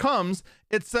reminder comes,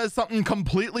 it says something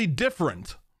completely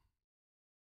different.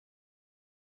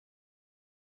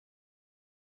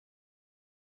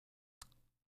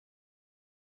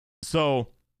 So,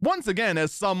 once again,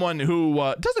 as someone who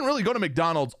doesn't really go to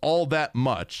McDonald's all that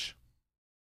much,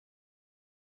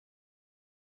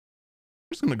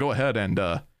 I'm just going to go ahead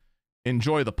and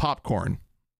enjoy the popcorn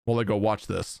while I go watch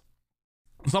this.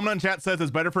 Someone in chat says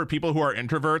it's better for people who are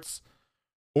introverts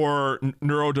or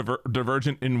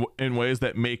neurodivergent in ways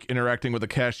that make interacting with a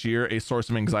cashier a source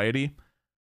of anxiety.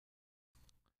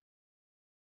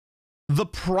 The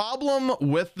problem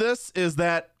with this is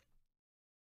that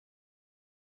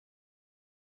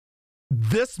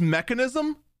this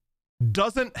mechanism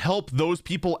doesn't help those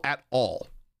people at all,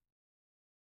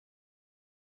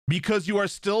 because you are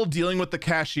still dealing with the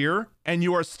cashier and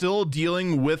you are still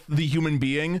dealing with the human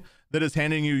being that is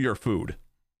handing you your food.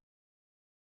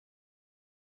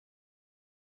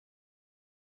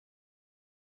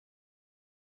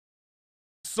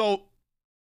 So,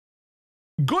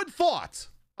 good thought.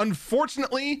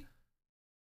 Unfortunately,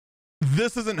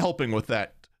 this isn't helping with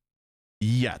that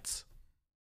yet.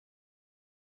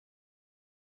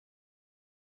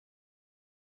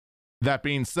 That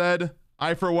being said,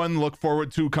 I, for one, look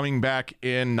forward to coming back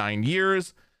in 9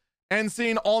 years and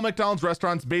seeing all McDonald's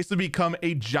restaurants basically become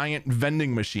a giant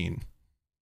vending machine.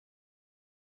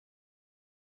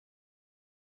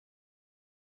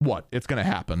 What? It's going to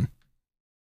happen.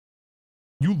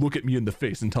 You look at me in the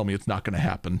face and tell me it's not going to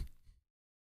happen.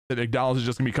 That McDonald's is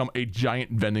just going to become a giant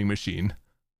vending machine.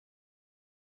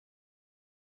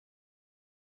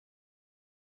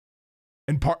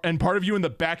 And part of you in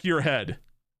the back of your head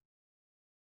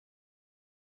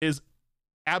is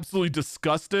absolutely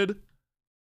disgusted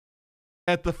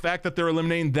at the fact that they're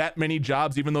eliminating that many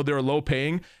jobs, even though they're low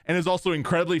paying, and is also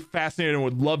incredibly fascinated and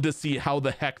would love to see how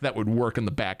the heck that would work in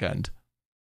the back end.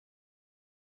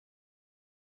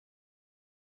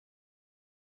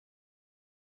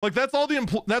 Like that's all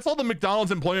the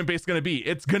McDonald's employment base is going to be.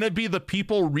 It's going to be the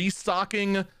people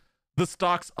restocking the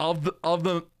stocks of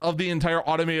the entire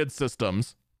automated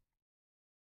systems.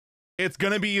 It's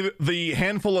going to be the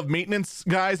handful of maintenance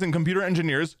guys and computer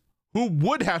engineers who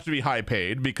would have to be high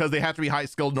paid because they have to be high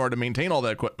skilled in order to maintain all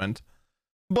that equipment.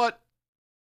 But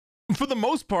for the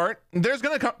most part, there's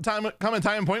going to come a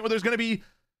time and point where there's going to be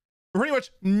pretty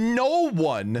much no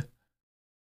one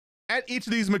at each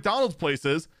of these McDonald's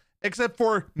places except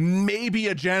for maybe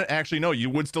a janitor. Actually, no, you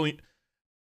would still need.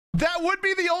 That would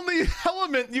be the only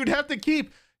element you'd have to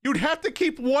keep. You'd have to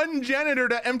keep one janitor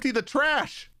to empty the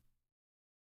trash.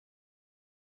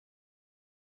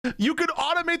 You could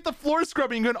automate the floor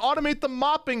scrubbing. You can automate the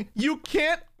mopping. You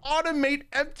can't automate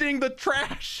emptying the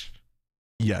trash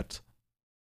yet.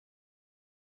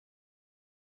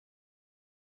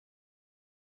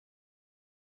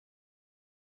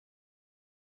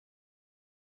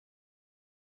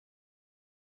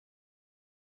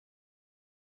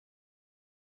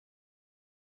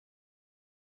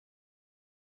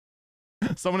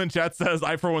 Someone in chat says,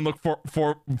 I for one look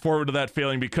forward to that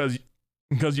failing because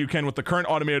you can, with the current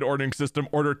automated ordering system,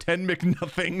 order 10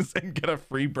 McNothings and get a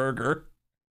free burger.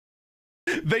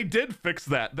 They did fix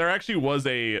that. There actually was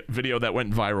a video that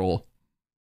went viral.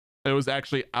 It was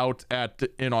actually out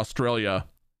in Australia.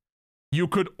 You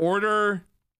could order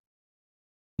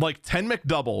like 10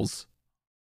 McDoubles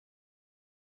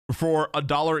for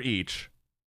 $1 each,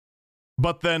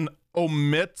 but then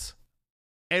omit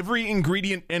every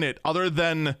ingredient in it other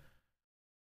than,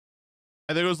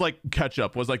 I think it was like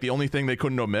ketchup was like the only thing they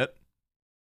couldn't omit.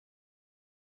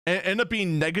 And it ended up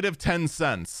being negative 10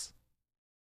 cents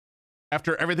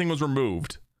after everything was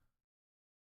removed.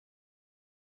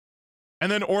 And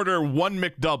then order one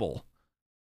McDouble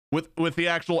with the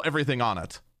actual everything on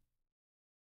it.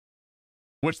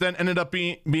 Which then ended up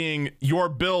being your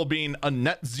bill being a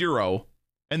net zero.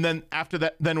 And then after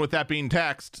that, then with that being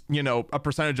taxed, you know, a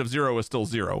percentage of zero is still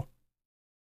zero.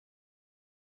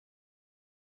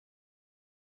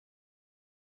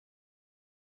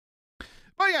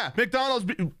 But yeah,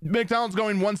 McDonald's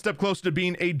going one step closer to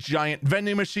being a giant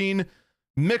vending machine.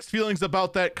 Mixed feelings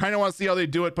about that. Kind of want to see how they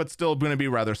do it, but still going to be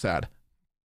rather sad.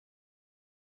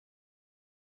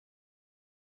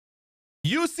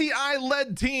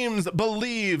 UCI-led teams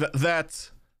believe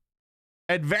that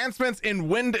advancements in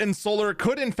wind and solar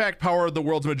could in fact power the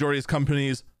world's majority of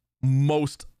companies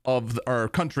most of our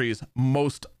countries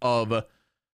most of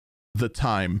the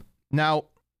time. Now,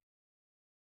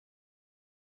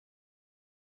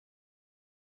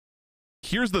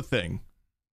 here's the thing.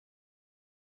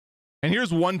 And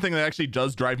here's one thing that actually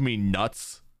does drive me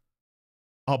nuts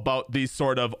about these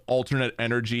sort of alternate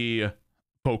energy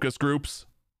focus groups.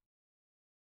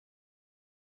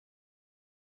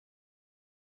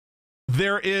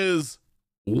 There is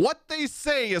what they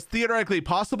say is theoretically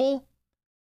possible,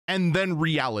 and then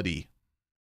reality.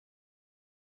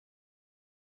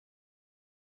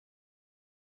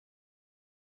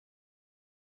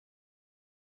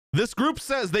 This group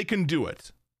says they can do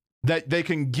it, that they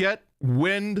can get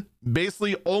wind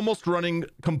basically almost running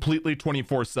completely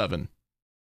 24/7.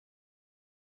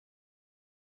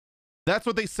 That's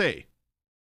what they say.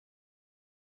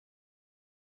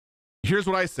 Here's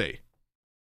what I say.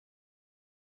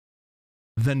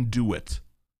 Then do it.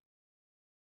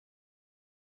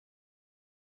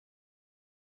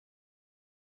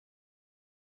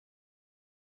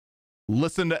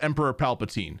 Listen to Emperor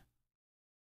Palpatine.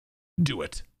 Do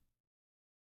it.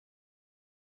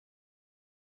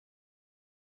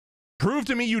 Prove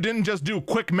to me you didn't just do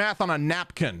quick math on a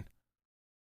napkin.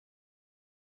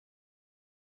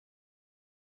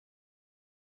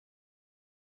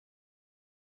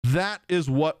 That is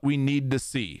what we need to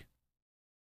see.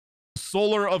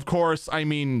 Solar, of course, I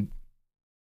mean,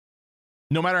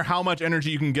 no matter how much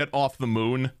energy you can get off the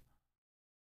moon,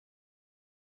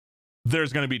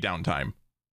 there's going to be downtime.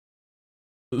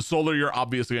 Solar, you're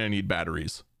obviously going to need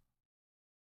batteries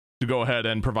to go ahead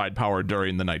and provide power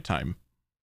during the nighttime.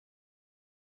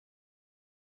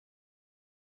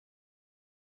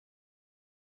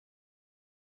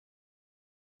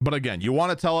 But again, you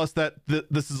want to tell us that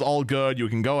this is all good, you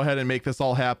can go ahead and make this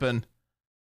all happen,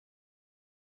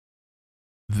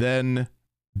 then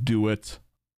do it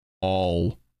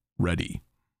already.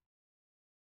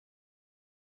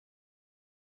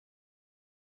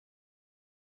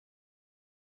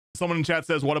 Someone in chat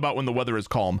says, what about when the weather is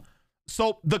calm?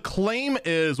 So the claim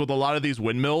is with a lot of these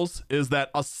windmills is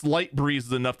that a slight breeze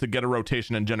is enough to get a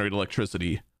rotation and generate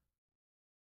electricity.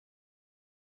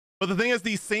 But the thing is,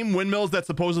 these same windmills that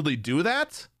supposedly do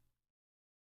that,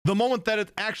 the moment that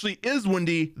it actually is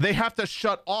windy, they have to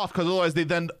shut off because otherwise they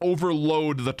then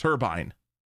overload the turbine.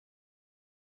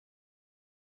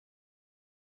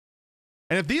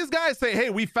 And if these guys say, hey,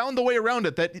 we found the way around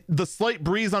it, that the slight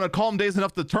breeze on a calm day is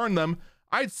enough to turn them,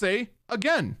 I'd say,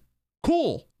 again,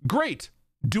 cool, great,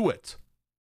 do it.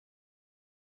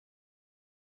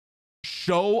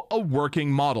 Show a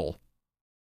working model.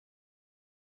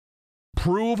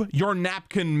 Prove your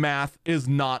napkin math is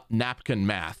not napkin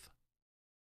math.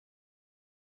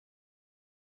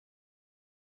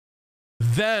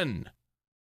 Then,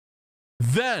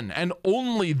 and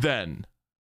only then,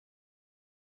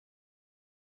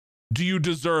 do you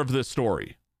deserve this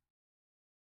story?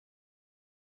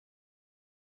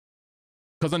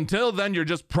 Because until then, you're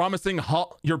just promising,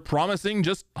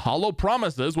 just hollow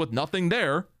promises with nothing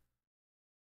there,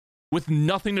 with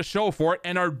nothing to show for it,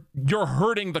 and you're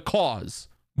hurting the cause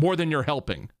more than you're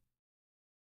helping.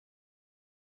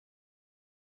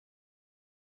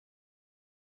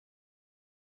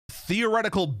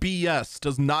 Theoretical BS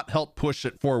does not help push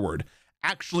it forward.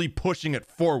 Actually pushing it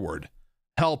forward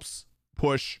helps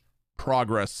push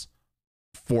progress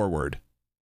forward.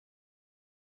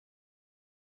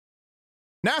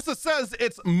 NASA says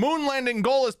its moon landing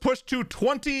goal is pushed to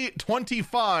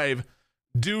 2025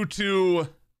 due to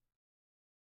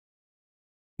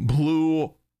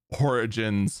Blue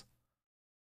Origin's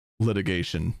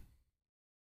litigation.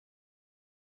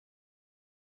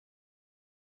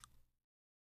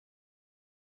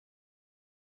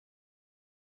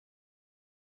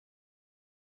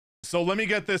 So let me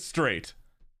get this straight.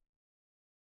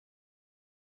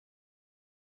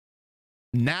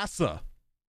 NASA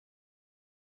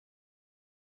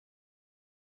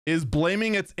is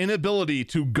blaming its inability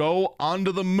to go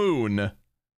onto the moon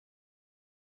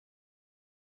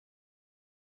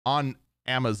on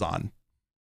Amazon.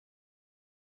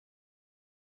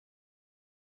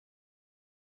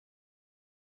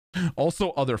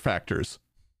 Also other factors.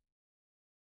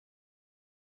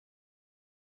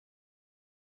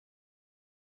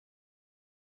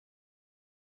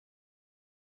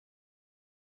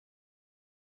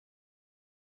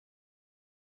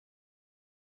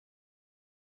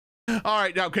 All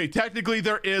right, okay, technically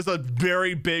there is a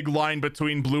very big line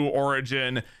between Blue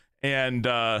Origin and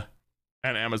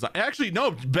Amazon. Actually,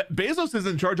 no, Bezos is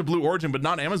in charge of Blue Origin, but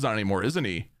not Amazon anymore, isn't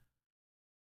he?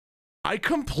 I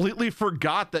completely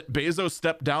forgot that Bezos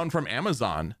stepped down from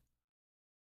Amazon.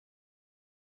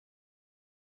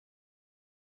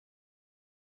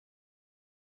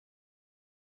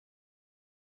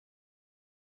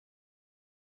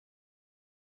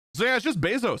 So yeah, it's just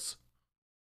Bezos.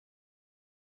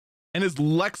 And his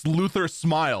Lex Luthor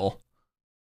smile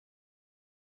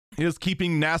is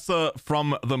keeping NASA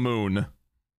from the moon.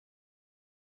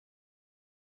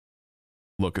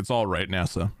 Look, it's all right,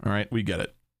 NASA. All right, we get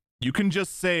it. You can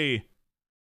just say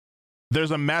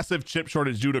there's a massive chip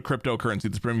shortage due to cryptocurrency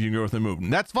that's preventing you to go with the moon.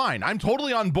 That's fine. I'm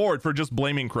totally on board for just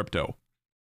blaming crypto.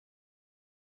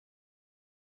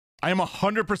 I am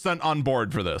 100% on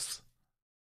board for this.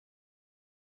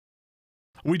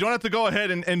 We don't have to go ahead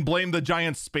and blame the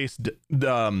giant space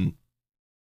Johnson.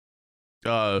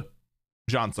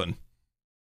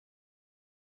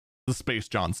 The Space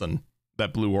Johnson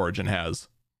that Blue Origin has.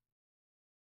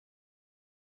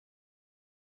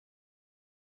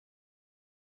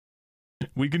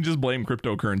 We can just blame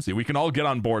cryptocurrency. We can all get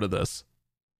on board of this.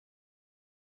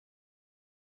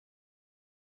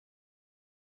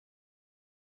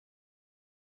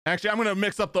 Actually, I'm going to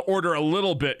mix up the order a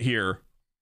little bit here.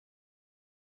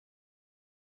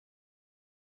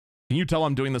 Can you tell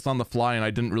I'm doing this on the fly and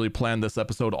I didn't really plan this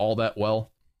episode all that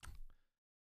well?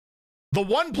 The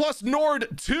OnePlus Nord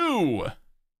 2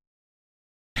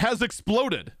 has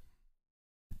exploded.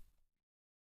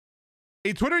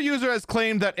 A Twitter user has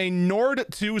claimed that a Nord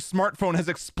 2 smartphone has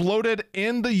exploded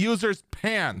in the user's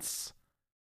pants,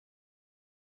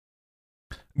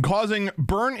 causing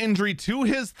burn injury to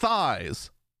his thighs.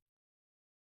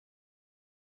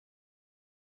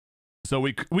 So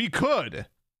we could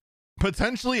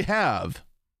potentially have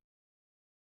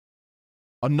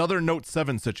another Note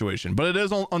 7 situation, but it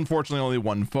is unfortunately only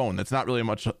one phone. It's not really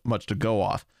much to go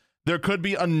off. There could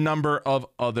be a number of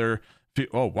other.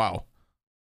 Oh wow.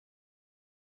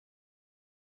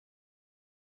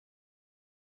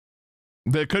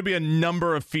 There could be a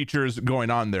number of features going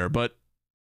on there, but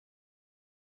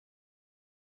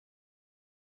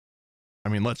I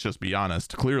mean, let's just be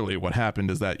honest. Clearly what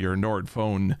happened is that your Nord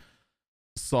phone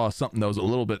saw something that was a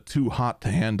little bit too hot to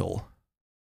handle.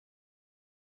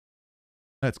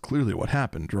 That's clearly what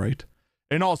happened, right?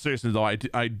 In all seriousness, though,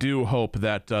 I do hope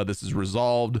that this is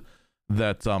resolved,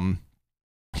 that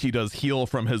he does heal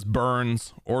from his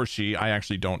burns, or she. I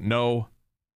actually don't know.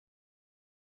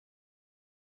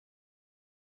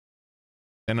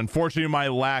 And unfortunately, my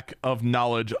lack of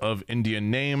knowledge of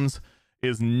Indian names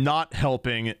is not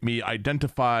helping me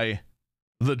identify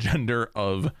the gender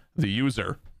of the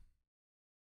user.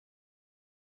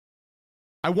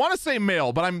 I want to say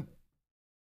male, but I'm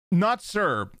not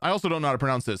sure. I also don't know how to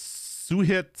pronounce this.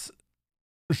 Suhit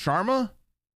Sharma?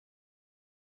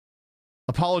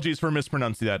 Apologies for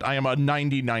mispronouncing that. I am a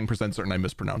 99% certain I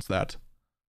mispronounced that.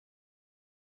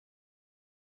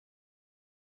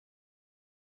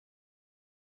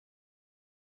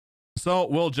 So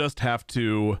we'll just have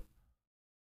to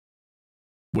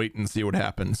wait and see what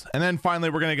happens. And then finally,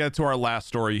 we're going to get to our last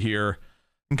story here.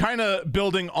 And kind of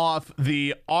building off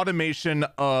the automation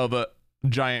of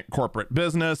giant corporate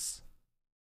business.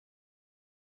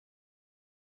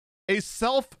 A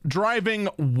self-driving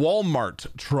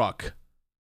Walmart truck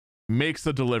makes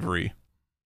a delivery.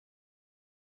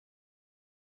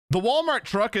 The Walmart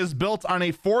truck is built on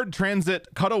a Ford Transit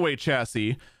cutaway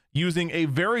chassis using a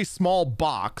very small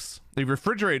box, a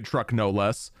refrigerated truck no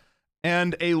less,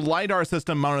 and a LiDAR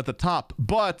system mounted at the top.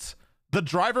 But the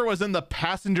driver was in the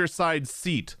passenger side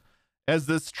seat as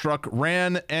this truck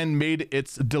ran and made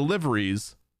its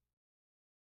deliveries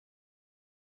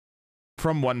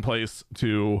from one place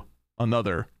to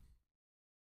another.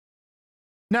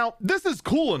 Now, this is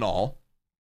cool and all.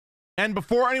 And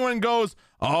before anyone goes,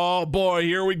 oh boy,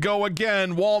 here we go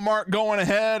again, Walmart going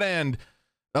ahead and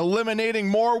eliminating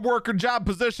more worker job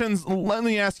positions. Let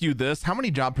me ask you this. How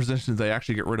many job positions did they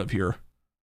actually get rid of here?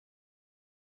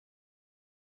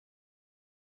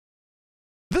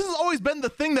 This has always been the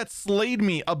thing that slayed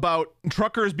me about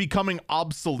truckers becoming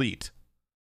obsolete.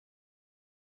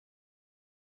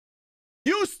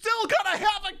 You still gotta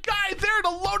have a guy there to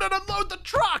load and unload the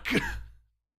truck.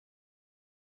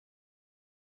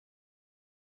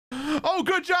 Oh,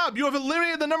 good job. You have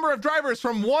eliminated the number of drivers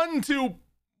from 1 to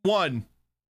 1.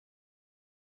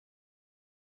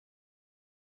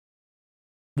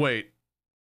 Wait.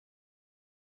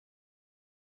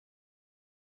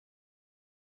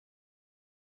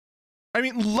 I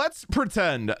mean, let's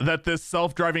pretend that this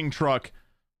self-driving truck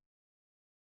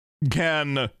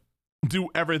can do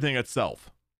everything itself.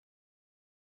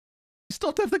 You still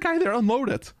have to have the guy there unload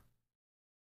it.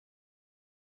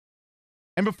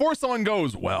 And before someone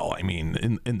goes, well, I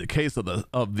mean, in the case of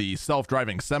the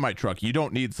self-driving semi-truck, you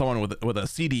don't need someone with a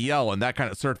CDL and that kind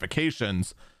of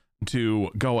certifications to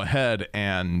go ahead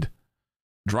and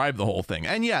drive the whole thing.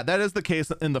 And yeah, that is the case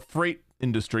in the freight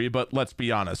industry, but let's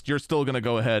be honest, you're still going to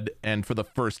go ahead and for the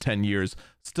first 10 years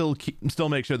still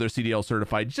make sure they're CDL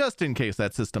certified just in case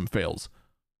that system fails.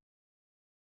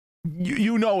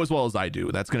 You know as well as I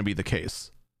do that's going to be the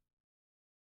case.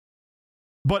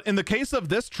 But in the case of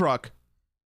this truck,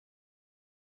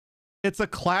 it's a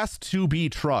Class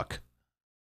 2B truck.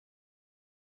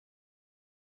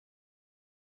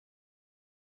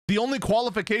 The only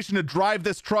qualification to drive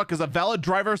this truck is a valid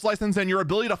driver's license and your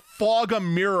ability to fog a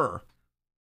mirror.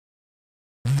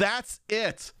 That's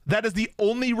it. That is the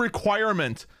only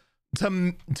requirement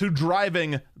to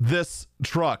driving this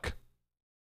truck.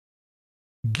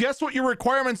 Guess what your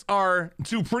requirements are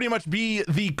to pretty much be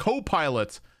the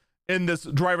co-pilot in this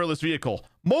driverless vehicle?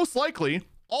 Most likely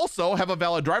also have a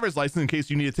valid driver's license in case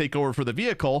you need to take over for the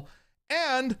vehicle,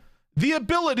 and the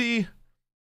ability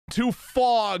to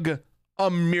fog a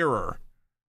mirror.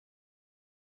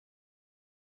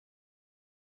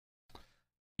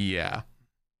 Yeah.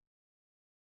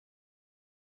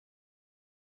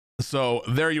 So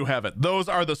there you have it. Those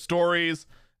are the stories.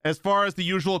 As far as the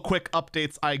usual quick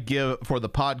updates I give for the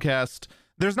podcast,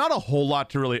 there's not a whole lot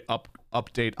to really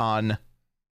update on.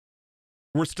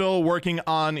 We're still working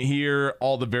on here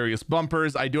all the various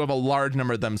bumpers. I do have a large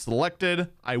number of them selected.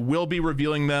 I will be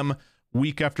revealing them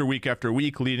week after week after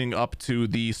week leading up to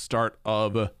the start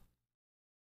of the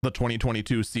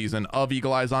 2022 season of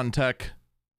Eagle Eyes on Tech.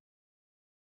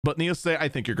 But needless to say, I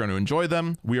think you're going to enjoy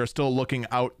them. We are still looking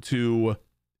out to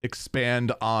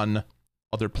expand on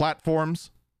other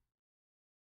platforms.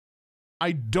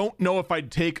 I don't know if I'd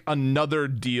take another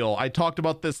deal. I talked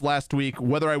about this last week,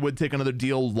 whether I would take another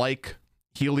deal like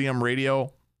Helium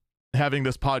Radio, having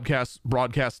this podcast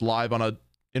broadcast live on a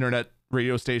internet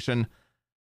radio station.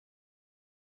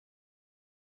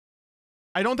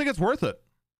 I don't think it's worth it.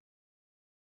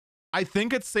 I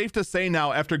think it's safe to say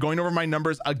now, after going over my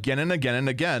numbers again and again and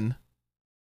again,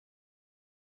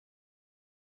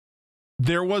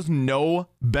 there was no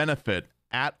benefit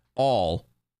at all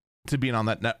to being on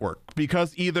that network,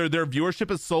 because either their viewership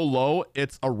is so low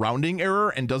it's a rounding error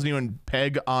and doesn't even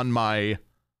peg on my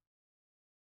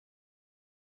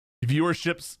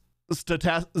viewership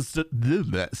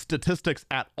statistics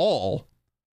at all,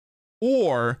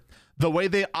 or the way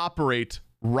they operate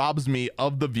robs me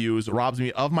of the views, robs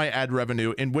me of my ad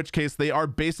revenue, in which case they are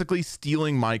basically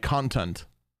stealing my content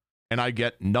and I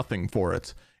get nothing for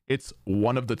it. It's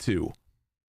one of the two.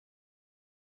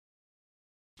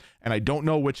 And I don't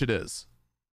know which it is.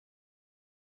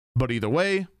 But either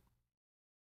way,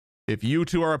 if you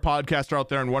two are a podcaster out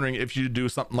there and wondering if you should do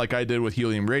something like I did with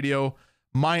Helium Radio,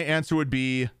 my answer would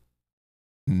be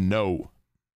no.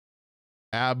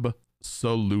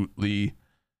 Absolutely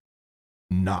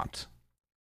not.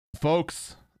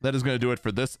 Folks, that is going to do it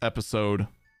for this episode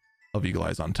of Eagle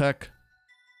Eyes on Tech.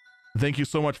 Thank you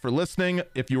so much for listening.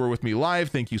 If you were with me live,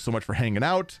 thank you so much for hanging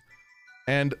out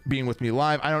and being with me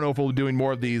live. I don't know if we'll be doing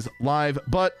more of these live,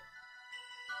 but,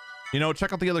 you know,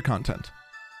 check out the other content.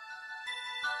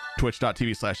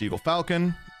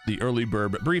 Twitch.tv/EagleFalcon, the Early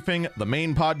Bird Briefing, the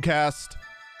main podcast.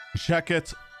 Check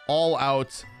it all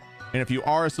out. And if you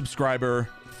are a subscriber,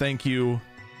 thank you.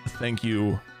 Thank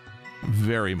you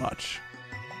very much.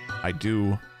 I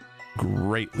do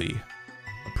greatly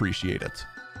appreciate it.